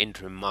sense of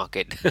interim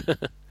market.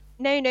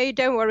 No,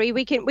 don't worry.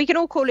 We can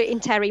all call it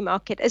interi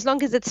market as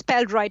long as it's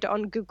spelled right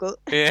on Google.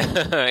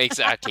 Yeah,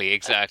 exactly.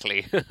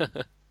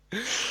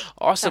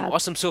 Awesome, That.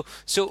 awesome.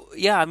 So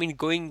yeah, I mean,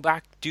 going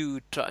back to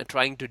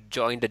trying to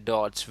join the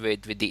dots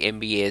with the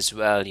MBA as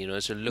well,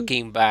 so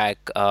looking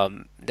back,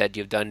 that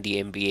you've done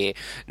the MBA.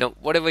 Now,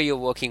 whatever you're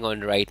working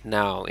on right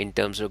now in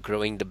terms of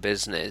growing the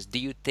business, do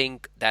you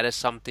think that is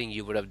something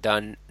you would have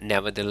done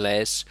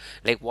nevertheless?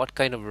 Like, what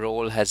kind of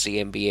role has the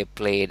MBA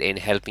played in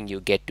helping you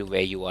get to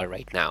where you are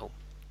right now?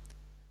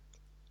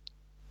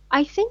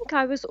 I think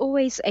I was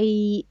always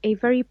a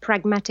very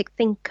pragmatic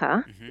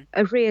thinker, Hmm.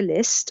 a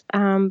realist,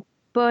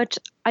 but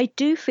I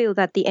do feel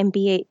that the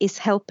MBA is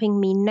helping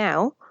me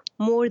now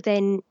more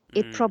than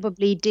it Mm.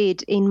 probably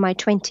did in my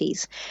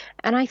 20s.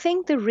 And I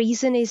think the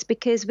reason is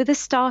because with a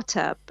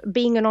startup,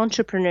 being an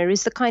entrepreneur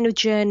is the kind of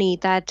journey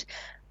that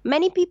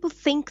many people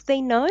think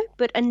they know,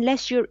 but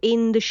unless you're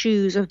in the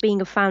shoes of being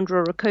a founder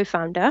or a co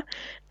founder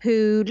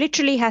who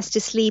literally has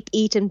to sleep,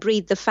 eat, and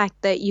breathe the fact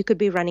that you could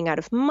be running out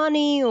of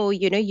money or,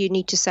 you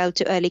need to sell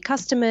to early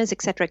customers,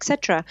 etc.,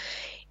 etc.,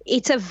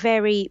 it's a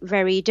very,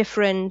 very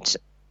different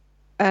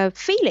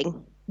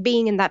feeling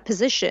being in that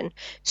position.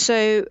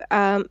 So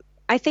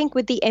I think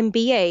with the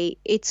MBA,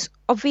 it's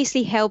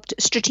obviously helped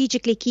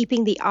strategically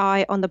keeping the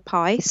eye on the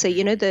pie. So,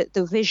 Mm.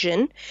 the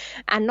vision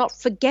and not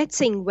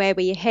forgetting where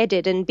we're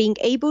headed and being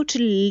able to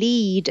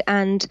lead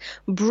and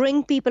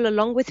bring people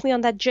along with me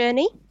on that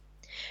journey.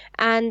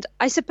 And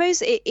I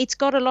suppose it's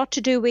got a lot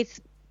to do with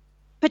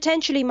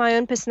potentially my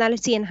own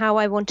personality and how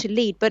I want to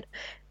lead, but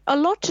a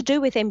lot to do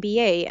with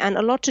MBA and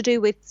a lot to do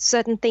with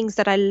certain things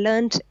that I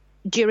learned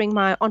during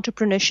my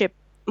entrepreneurship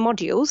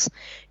modules,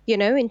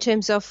 in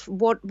terms of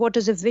what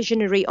does a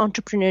visionary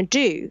entrepreneur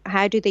do?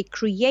 How do they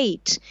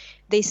create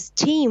this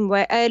team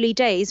where early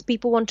days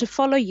people want to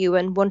follow you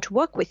and want to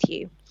work with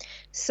you?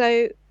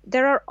 So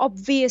there are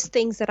obvious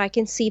things that I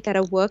can see that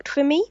have worked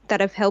for me,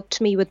 that have helped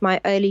me with my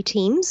early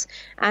teams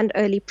and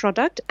early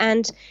product,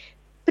 and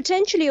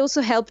potentially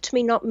also helped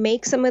me not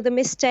make some of the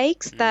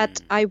mistakes that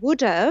Mm. I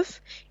would have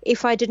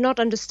if I did not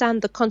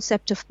understand the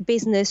concept of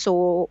business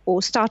or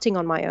starting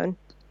on my own.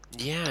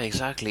 Yeah,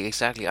 exactly,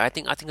 exactly. I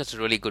think that's a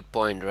really good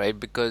point, right?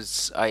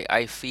 Because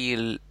I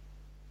feel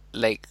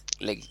like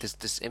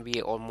this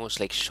MBA almost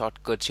like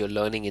shortcuts your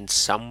learning in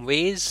some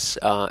ways,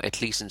 at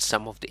least in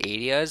some of the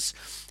areas.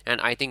 And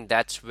I think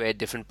that's where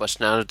different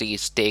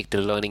personalities take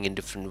the learning in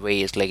different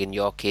ways. Like in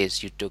your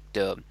case, you took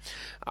the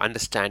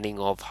understanding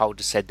of how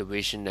to set the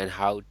vision and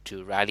how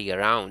to rally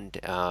around,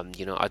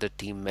 other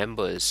team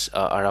members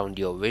around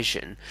your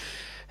vision,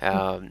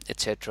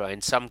 etc.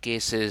 In some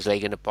cases,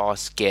 like in a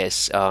past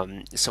case,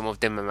 some of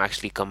them have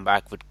actually come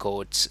back with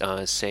quotes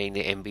saying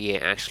the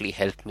MBA actually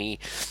helped me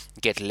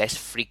get less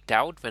freaked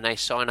out when I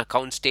saw an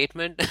account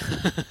statement.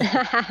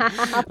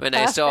 When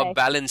I saw a Perfect.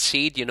 balance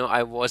sheet,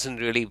 I wasn't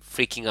really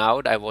freaking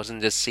out. I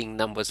wasn't just seeing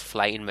numbers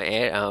fly in my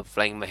air,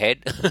 flying in my head.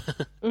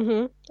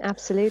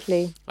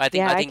 Absolutely. I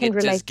think Yeah, I I think can it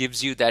relate. just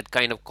gives you that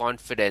kind of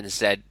confidence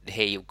that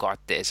hey, you got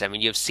this. I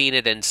mean, you've seen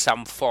it in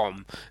some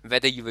form,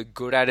 whether you were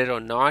good at it or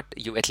not.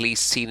 You've at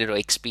least seen it or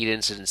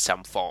experienced it in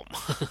some form.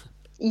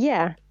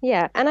 Yeah,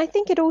 yeah. And I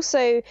think it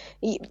also,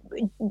 y-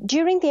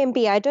 during the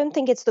MBA, I don't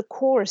think it's the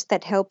course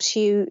that helps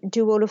you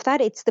do all of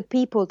that. It's the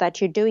people that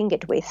you're doing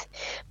it with.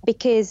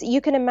 Because you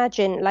can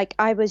imagine, like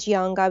I was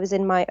young, I was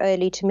in my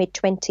early to mid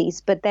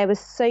 20s, but there were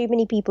so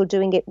many people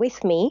doing it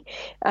with me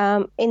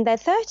in their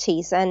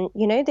 30s. And,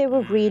 they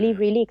were really, Mm.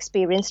 really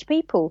experienced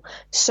people.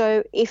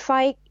 So if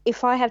I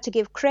have to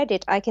give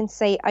credit, I can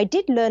say I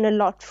did learn a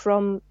lot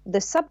from the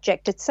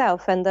subject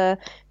itself and the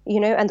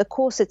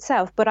course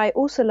itself, but I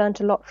also learned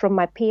a lot from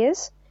my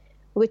peers,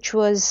 which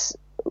was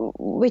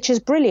which is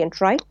brilliant,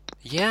 right?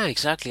 Yeah,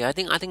 exactly. I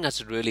think that's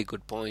a really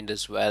good point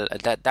as well.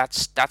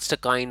 That's the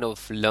kind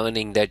of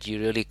learning that you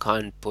really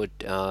can't put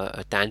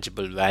a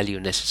tangible value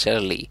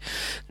necessarily.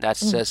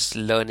 That's Mm, just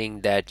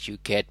learning that you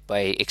get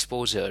by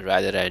exposure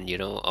rather than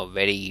a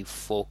very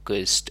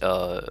focused,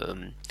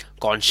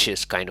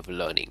 conscious kind of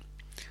learning.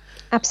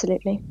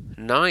 absolutely.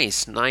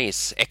 Nice,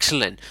 nice,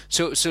 excellent.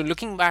 So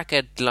looking back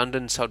at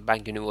London South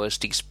Bank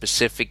University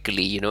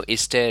specifically,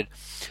 is there,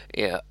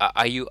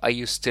 are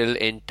you still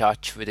in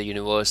touch with the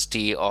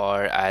university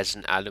or as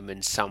an alum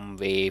in some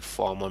way,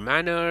 form or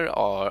manner,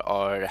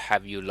 or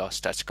have you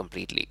lost touch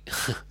completely?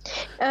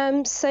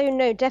 So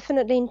no,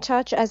 definitely in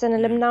touch as an Mm.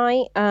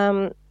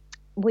 alumni.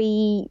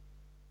 We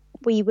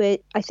we were,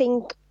 I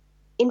think,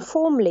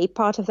 informally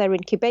part of their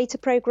incubator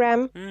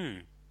program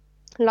Mm.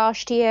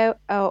 last year,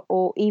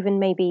 or even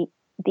maybe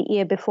the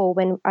year before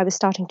when I was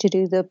starting to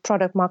do the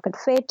product market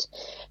fit.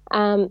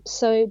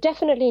 So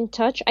definitely in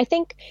touch. I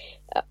think,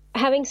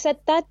 having said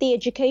that, the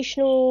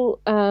educational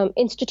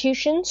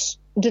institutions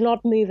do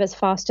not move as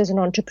fast as an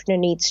entrepreneur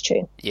needs to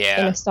in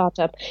Yeah. a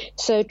startup.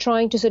 So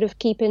trying to sort of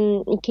keep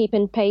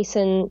in pace,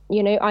 and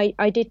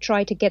I did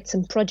try to get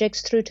some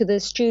projects through to the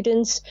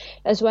students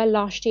as well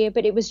last year,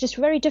 but it was just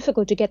very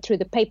difficult to get through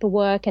the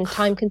paperwork and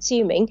time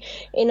consuming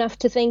enough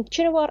to think,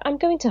 do you know what, I'm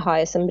going to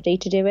hire somebody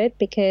to do it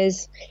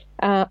because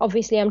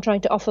obviously, I'm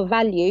trying to offer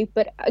value,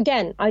 but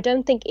again, I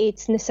don't think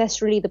it's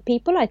necessarily the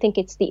people. I think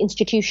it's the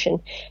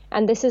institution.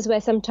 And this is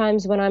where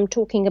sometimes when I'm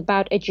talking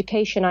about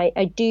education, I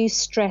do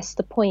stress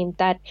the point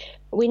that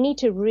we need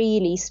to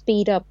really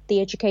speed up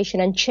the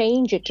education and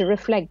change it to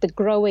reflect the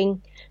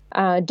growing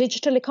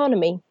digital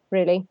economy,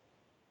 really.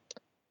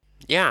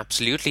 Yeah,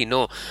 absolutely.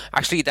 No,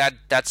 actually,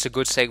 that's a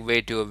good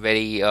segue to a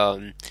very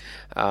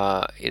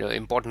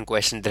important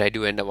question that I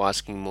do end up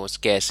asking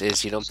most guests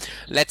is,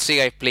 let's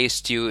say I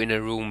placed you in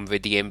a room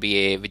with the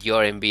MBA, with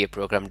your MBA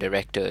program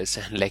directors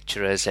and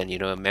lecturers and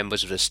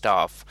members of the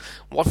staff.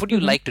 What would you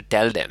like to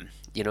tell them?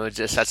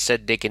 Just such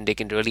that they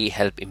can really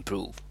help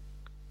improve.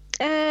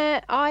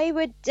 I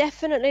would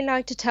definitely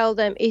like to tell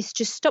them is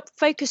to stop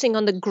focusing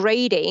on the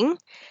grading.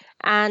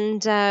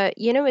 And,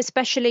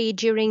 especially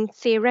during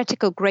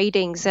theoretical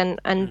gradings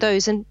and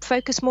those, and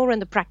focus more on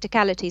the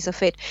practicalities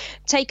of it.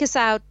 Take us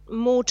out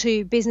more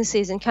to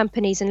businesses and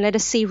companies and let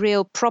us see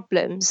real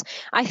problems.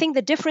 I think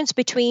the difference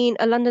between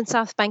a London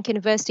South Bank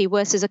University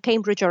versus a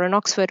Cambridge or an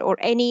Oxford or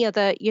any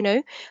other,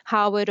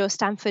 Harvard or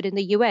Stanford in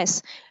the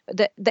US,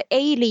 the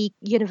A-League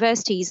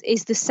universities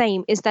is the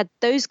same, is that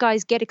those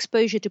guys get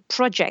exposure to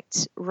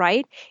projects,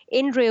 right?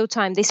 In real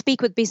time, they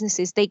speak with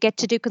businesses, they get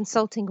to do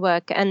consulting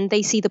work, and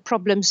they see the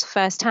problems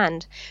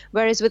firsthand.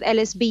 Whereas with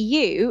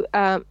LSBU,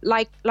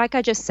 like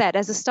I just said,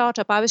 as a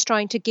startup, I was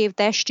trying to give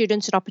their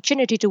students an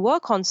opportunity to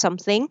work on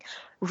something,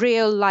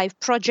 real life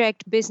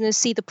project, business,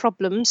 see the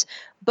problems,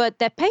 but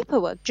their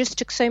paperwork just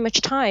took so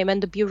much time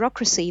and the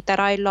bureaucracy that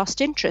I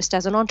lost interest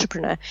as an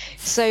entrepreneur.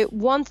 So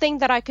one thing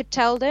that I could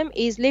tell them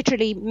is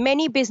literally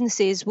many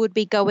businesses would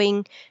be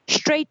going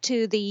straight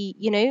to the,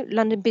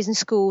 London business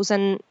schools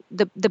and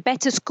the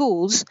better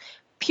schools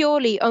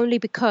purely only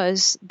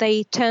because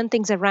they turn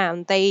things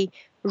around. They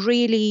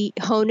really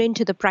hone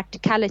into the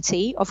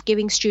practicality of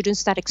giving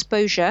students that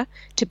exposure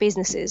to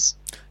businesses.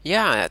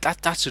 Yeah,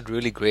 that's a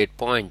really great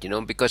point,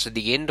 because at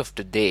the end of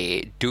the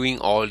day, doing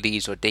all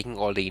these or taking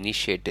all the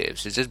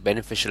initiatives is just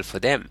beneficial for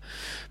them.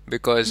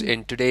 Because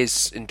in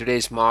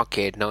today's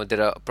market, now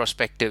there are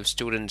prospective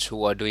students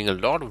who are doing a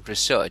lot of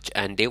research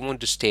and they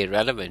want to stay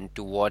relevant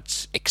to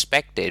what's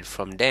expected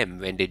from them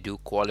when they do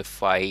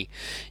qualify,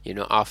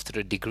 after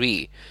a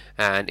degree.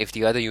 And if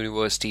the other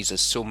universities are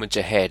so much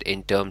ahead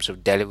in terms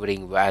of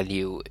delivering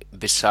value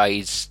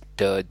besides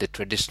the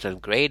traditional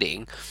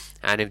grading,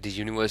 and if these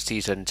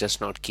universities are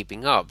just not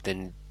keeping up,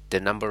 then the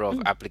number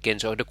of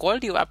applicants or the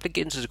quality of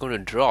applicants is going to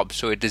drop.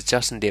 So it is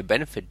just in their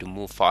benefit to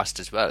move fast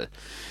as well.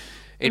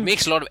 It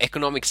makes a lot of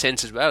economic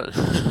sense as well.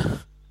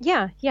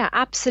 Yeah,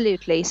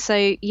 absolutely.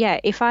 So,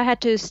 if I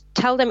had to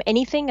tell them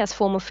anything as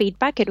form of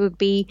feedback, it would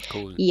be,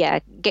 cool.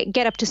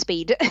 Get up to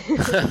speed.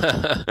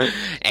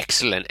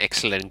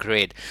 Excellent,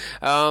 great.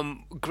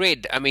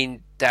 Great. I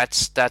mean,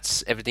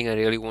 that's everything I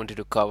really wanted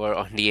to cover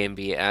on the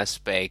MBA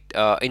aspect.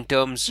 In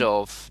terms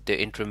of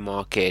the interim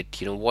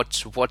market,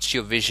 what's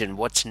your vision?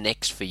 What's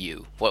next for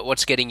you?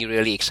 What's getting you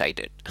really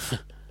excited?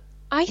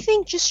 I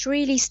think just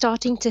really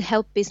starting to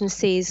help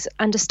businesses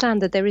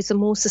understand that there is a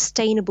more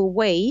sustainable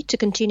way to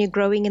continue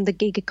growing in the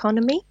gig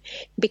economy,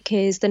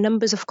 because the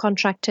numbers of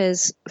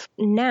contractors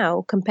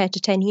now compared to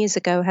 10 years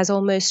ago has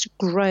almost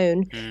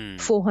grown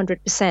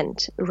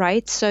 400%,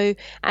 right? So,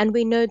 and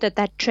we know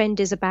that trend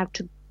is about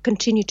to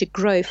continue to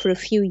grow for a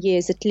few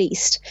years at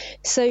least.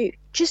 So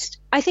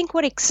I think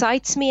what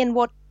excites me and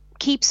what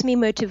keeps me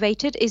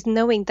motivated is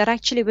knowing that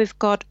actually we've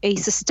got a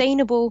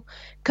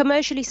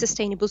commercially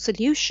sustainable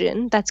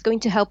solution that's going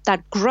to help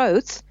that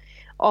growth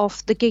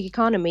of the gig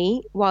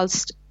economy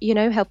whilst,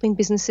 helping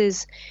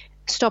businesses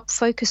stop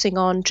focusing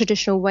on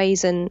traditional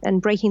ways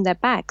and breaking their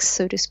backs,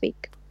 so to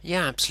speak.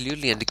 Yeah,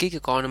 absolutely. And the gig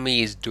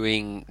economy is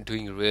doing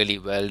really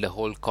well. The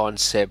whole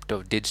concept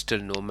of digital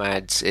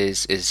nomads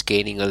is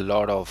gaining a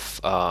lot of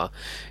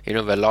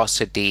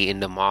velocity in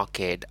the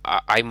market.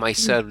 I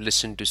myself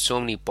listen to so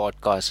many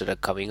podcasts that are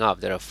coming up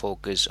that are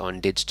focused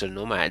on digital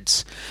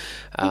nomads.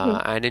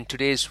 And in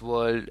today's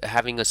world,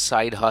 having a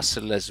side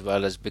hustle as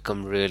well has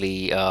become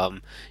really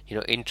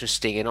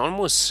interesting and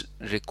almost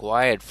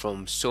required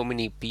from so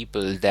many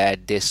people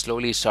that they're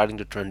slowly starting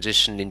to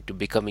transition into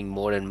becoming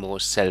more and more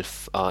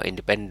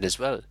self-independent as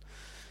well.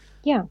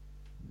 Yeah,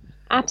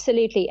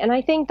 absolutely. And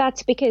I think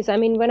that's because,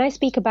 when I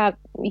speak about,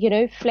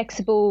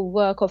 flexible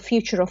work or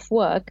future of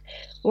work,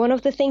 one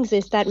of the things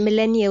is that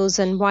millennials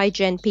and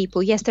Y-Gen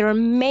people, yes, there are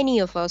many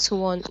of us who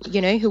want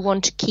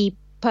to keep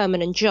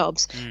permanent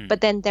jobs, but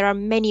then there are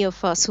many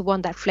of us who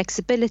want that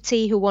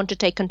flexibility, who want to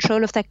take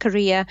control of their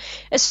career,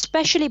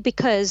 especially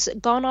because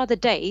gone are the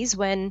days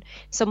when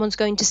someone's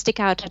going to stick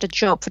out at a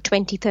job for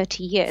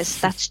 20-30 years.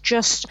 That's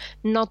just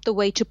not the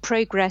way to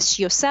progress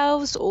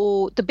yourselves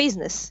or the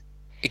business.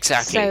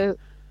 Exactly.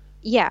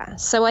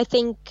 So I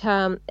think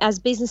as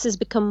businesses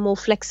become more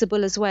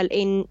flexible as well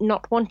in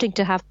not wanting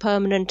to have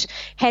permanent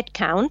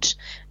headcount,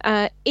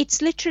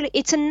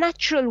 it's a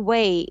natural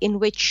way in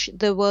which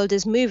the world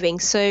is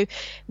moving. So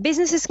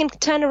businesses can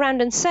turn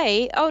around and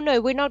say, oh no,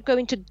 we're not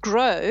going to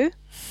grow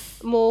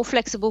more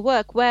flexible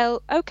work.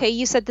 Well, okay,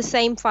 you said the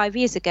same 5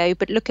 years ago,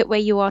 but look at where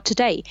you are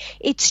today.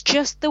 It's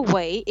just the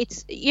way,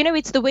 it's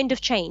the wind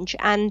of change.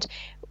 And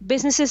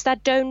businesses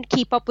that don't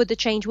keep up with the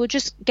change will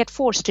just get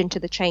forced into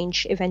the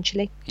change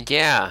eventually.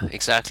 Yeah,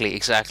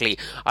 exactly.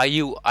 Are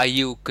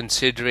you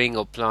considering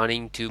or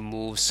planning to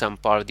move some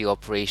part of the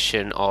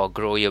operation or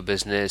grow your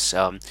business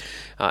in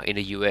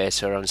the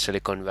US around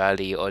Silicon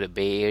Valley or the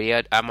Bay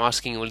Area? I'm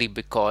asking only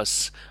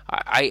because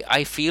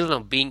I feel now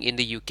being in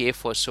the UK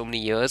for so many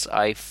years,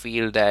 I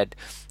feel that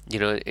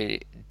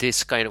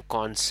this kind of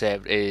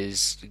concept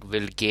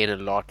will gain a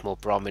lot more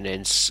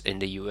prominence in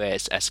the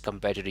US as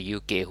compared to the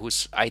UK,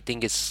 who's I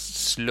think is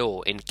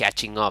slow in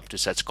catching up to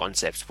such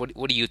concepts. What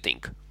do you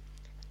think?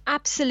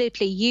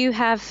 Absolutely. You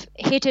have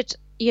hit it,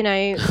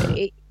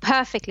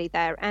 perfectly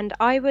there. And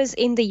I was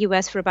in the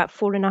US for about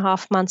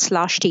 4.5 months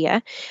last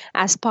year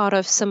as part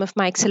of some of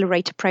my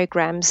accelerator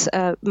programs,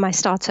 my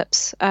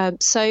startups.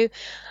 So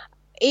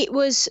it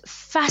was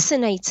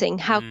fascinating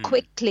how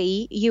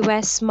quickly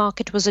US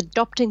market was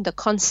adopting the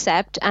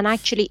concept and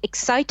actually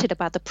excited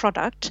about the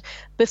product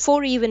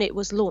before even it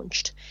was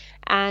launched.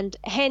 And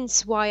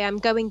hence why I'm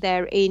going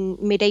there in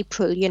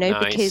mid-April,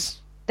 Nice. because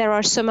there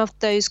are some of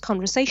those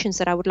conversations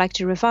that I would like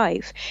to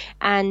revive.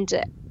 And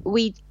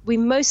we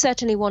most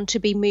certainly want to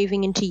be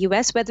moving into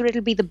US, whether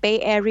it'll be the Bay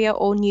Area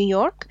or New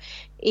York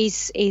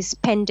is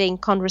pending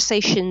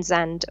conversations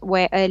and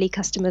where early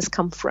customers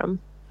come from.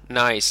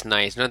 Nice.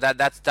 No,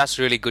 that's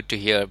really good to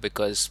hear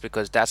because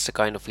that's the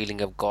kind of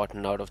feeling I've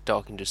gotten out of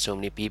talking to so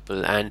many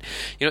people. And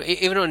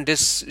even on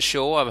this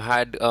show, I've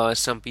had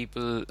some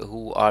people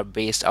who are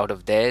based out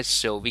of there,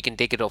 so we can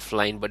take it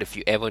offline. But if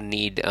you ever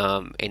need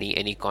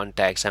any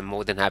contacts, I'm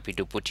more than happy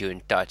to put you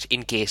in touch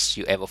in case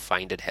you ever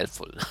find it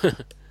helpful.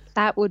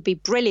 That would be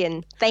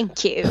brilliant.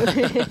 Thank you.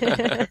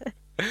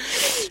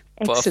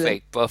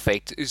 Excellent.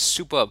 Perfect.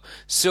 Superb.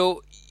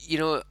 So,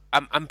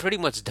 I'm pretty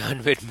much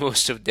done with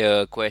most of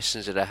the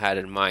questions that I had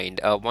in mind.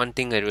 One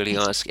thing I really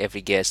ask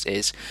every guest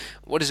is,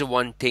 what is the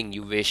one thing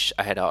you wish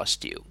I had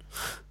asked you?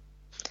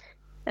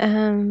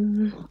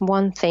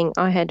 One thing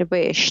I had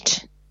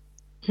wished.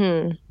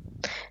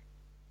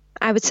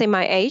 I would say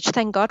my age.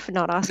 Thank God for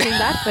not asking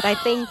that. But I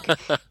think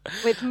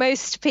with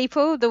most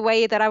people, the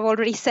way that I've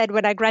already said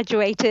when I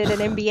graduated,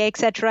 an MBA,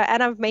 etc.,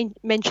 and I've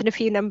mentioned a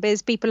few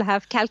numbers, people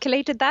have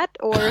calculated that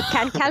or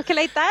can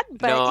calculate that.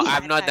 But no,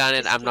 I've not done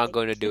it. I'm not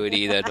going to do it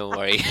either. Don't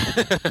worry.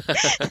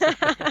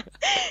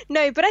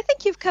 No, but I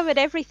think you've covered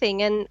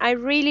everything, and I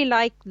really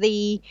like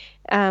the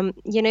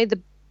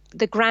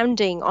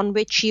grounding on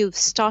which you've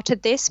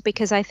started this,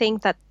 because I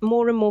think that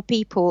more and more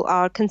people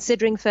are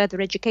considering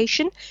further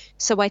education.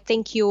 So I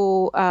think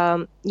your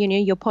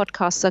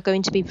podcasts are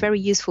going to be very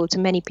useful to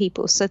many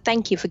people. So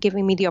thank you for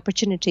giving me the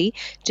opportunity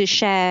to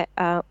share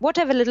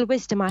whatever little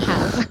wisdom I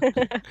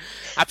have.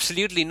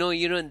 Absolutely. No,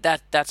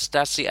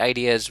 that's the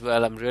idea as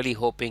well. I'm really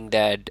hoping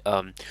that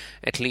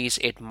at least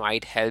it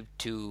might help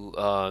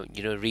to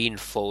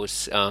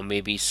reinforce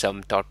maybe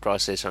some thought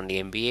process on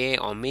the MBA,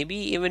 or maybe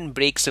even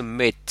break some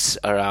myths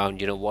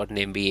around what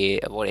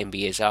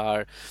MBAs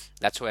are.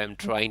 That's why I'm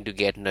trying to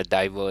get in a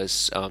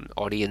diverse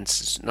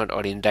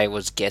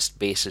diverse guest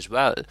base as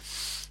well.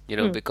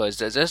 Because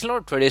there's a lot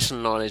of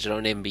traditional knowledge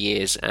around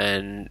MBAs,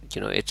 and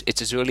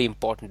it's really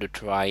important to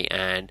try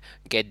and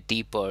get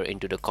deeper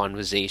into the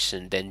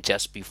conversation than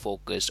just be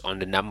focused on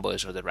the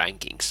numbers or the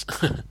rankings.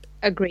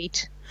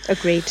 Agreed.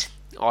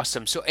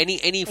 Awesome. So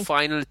any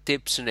final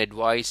tips and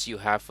advice you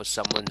have for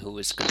someone who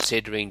is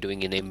considering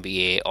doing an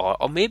MBA,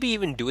 or maybe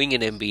even doing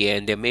an MBA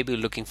and they're maybe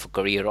looking for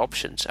career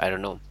options? I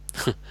don't know.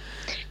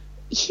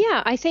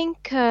 Yeah, I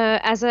think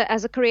as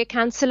a career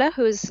counselor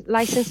who is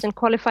licensed and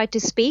qualified to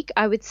speak,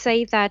 I would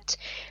say that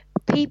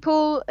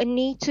people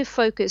need to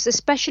focus,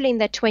 especially in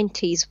their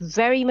 20s,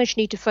 very much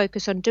need to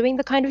focus on doing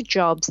the kind of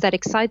jobs that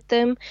excite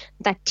them,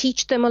 that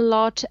teach them a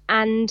lot,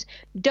 and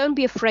don't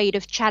be afraid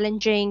of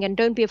challenging, and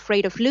don't be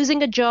afraid of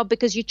losing a job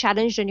because you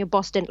challenged and your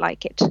boss didn't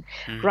like it,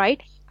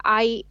 right?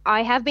 I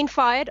have been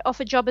fired off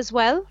a job as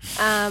well,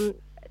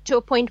 to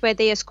a point where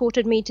they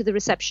escorted me to the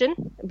reception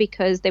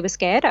because they were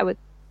scared I would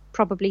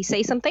probably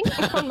say something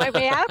on my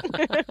way out.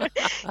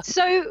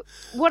 So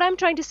what I'm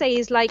trying to say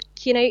is,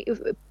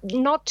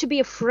 not to be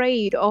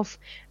afraid of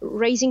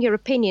raising your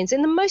opinions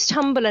in the most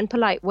humble and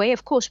polite way.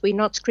 Of course, we're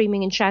not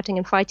screaming and shouting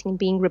and fighting and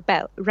being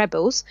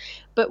rebels.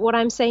 But what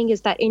I'm saying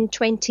is that in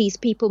 20s,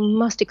 people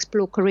must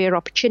explore career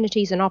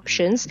opportunities and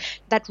options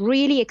that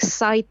really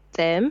excite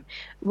them,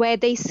 where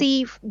they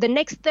see the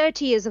next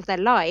 30 years of their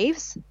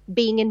lives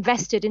being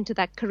invested into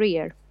that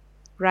career.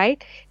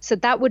 Right? So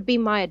that would be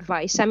my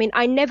advice. I mean,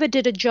 I never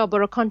did a job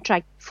or a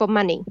contract for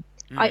money.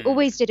 I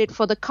always did it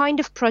for the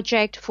kind of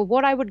project, for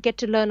what I would get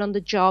to learn on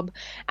the job.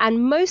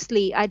 And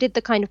mostly I did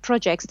the kind of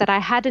projects that I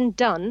hadn't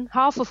done,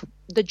 half of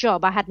the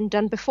job I hadn't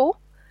done before.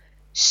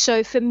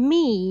 So for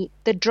me,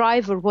 the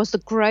driver was the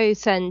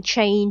growth and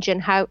change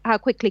and how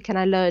quickly can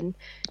I learn.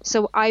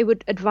 So I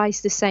would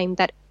advise the same,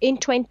 that in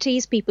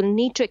 20s, people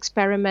need to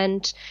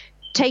experiment,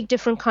 take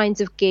different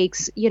kinds of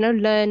gigs,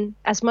 learn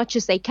as much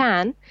as they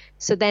can.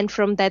 So then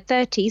from their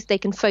 30s, they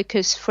can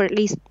focus for at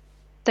least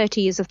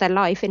 30 years of their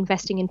life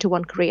investing into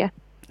one career.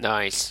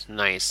 Nice.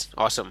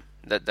 Awesome.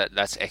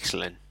 That's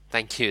excellent.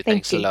 Thank you.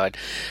 Thank Thanks you. a lot.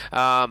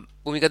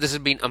 Bhumika, this has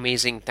been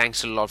amazing.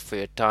 Thanks a lot for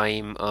your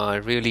time. I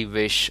really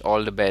wish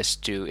all the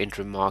best to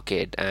interim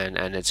market and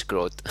its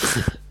growth.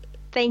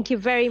 Thank you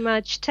very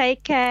much.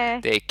 Take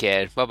care. Take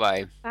care.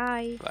 Bye-bye.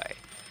 Bye. Bye.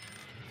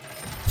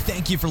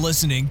 Thank you for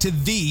listening to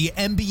the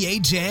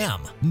MBA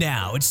Jam.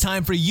 Now it's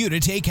time for you to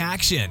take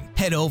action.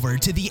 Head over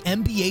to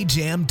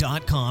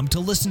thembajam.com to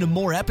listen to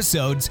more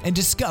episodes and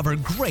discover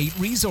great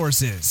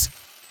resources.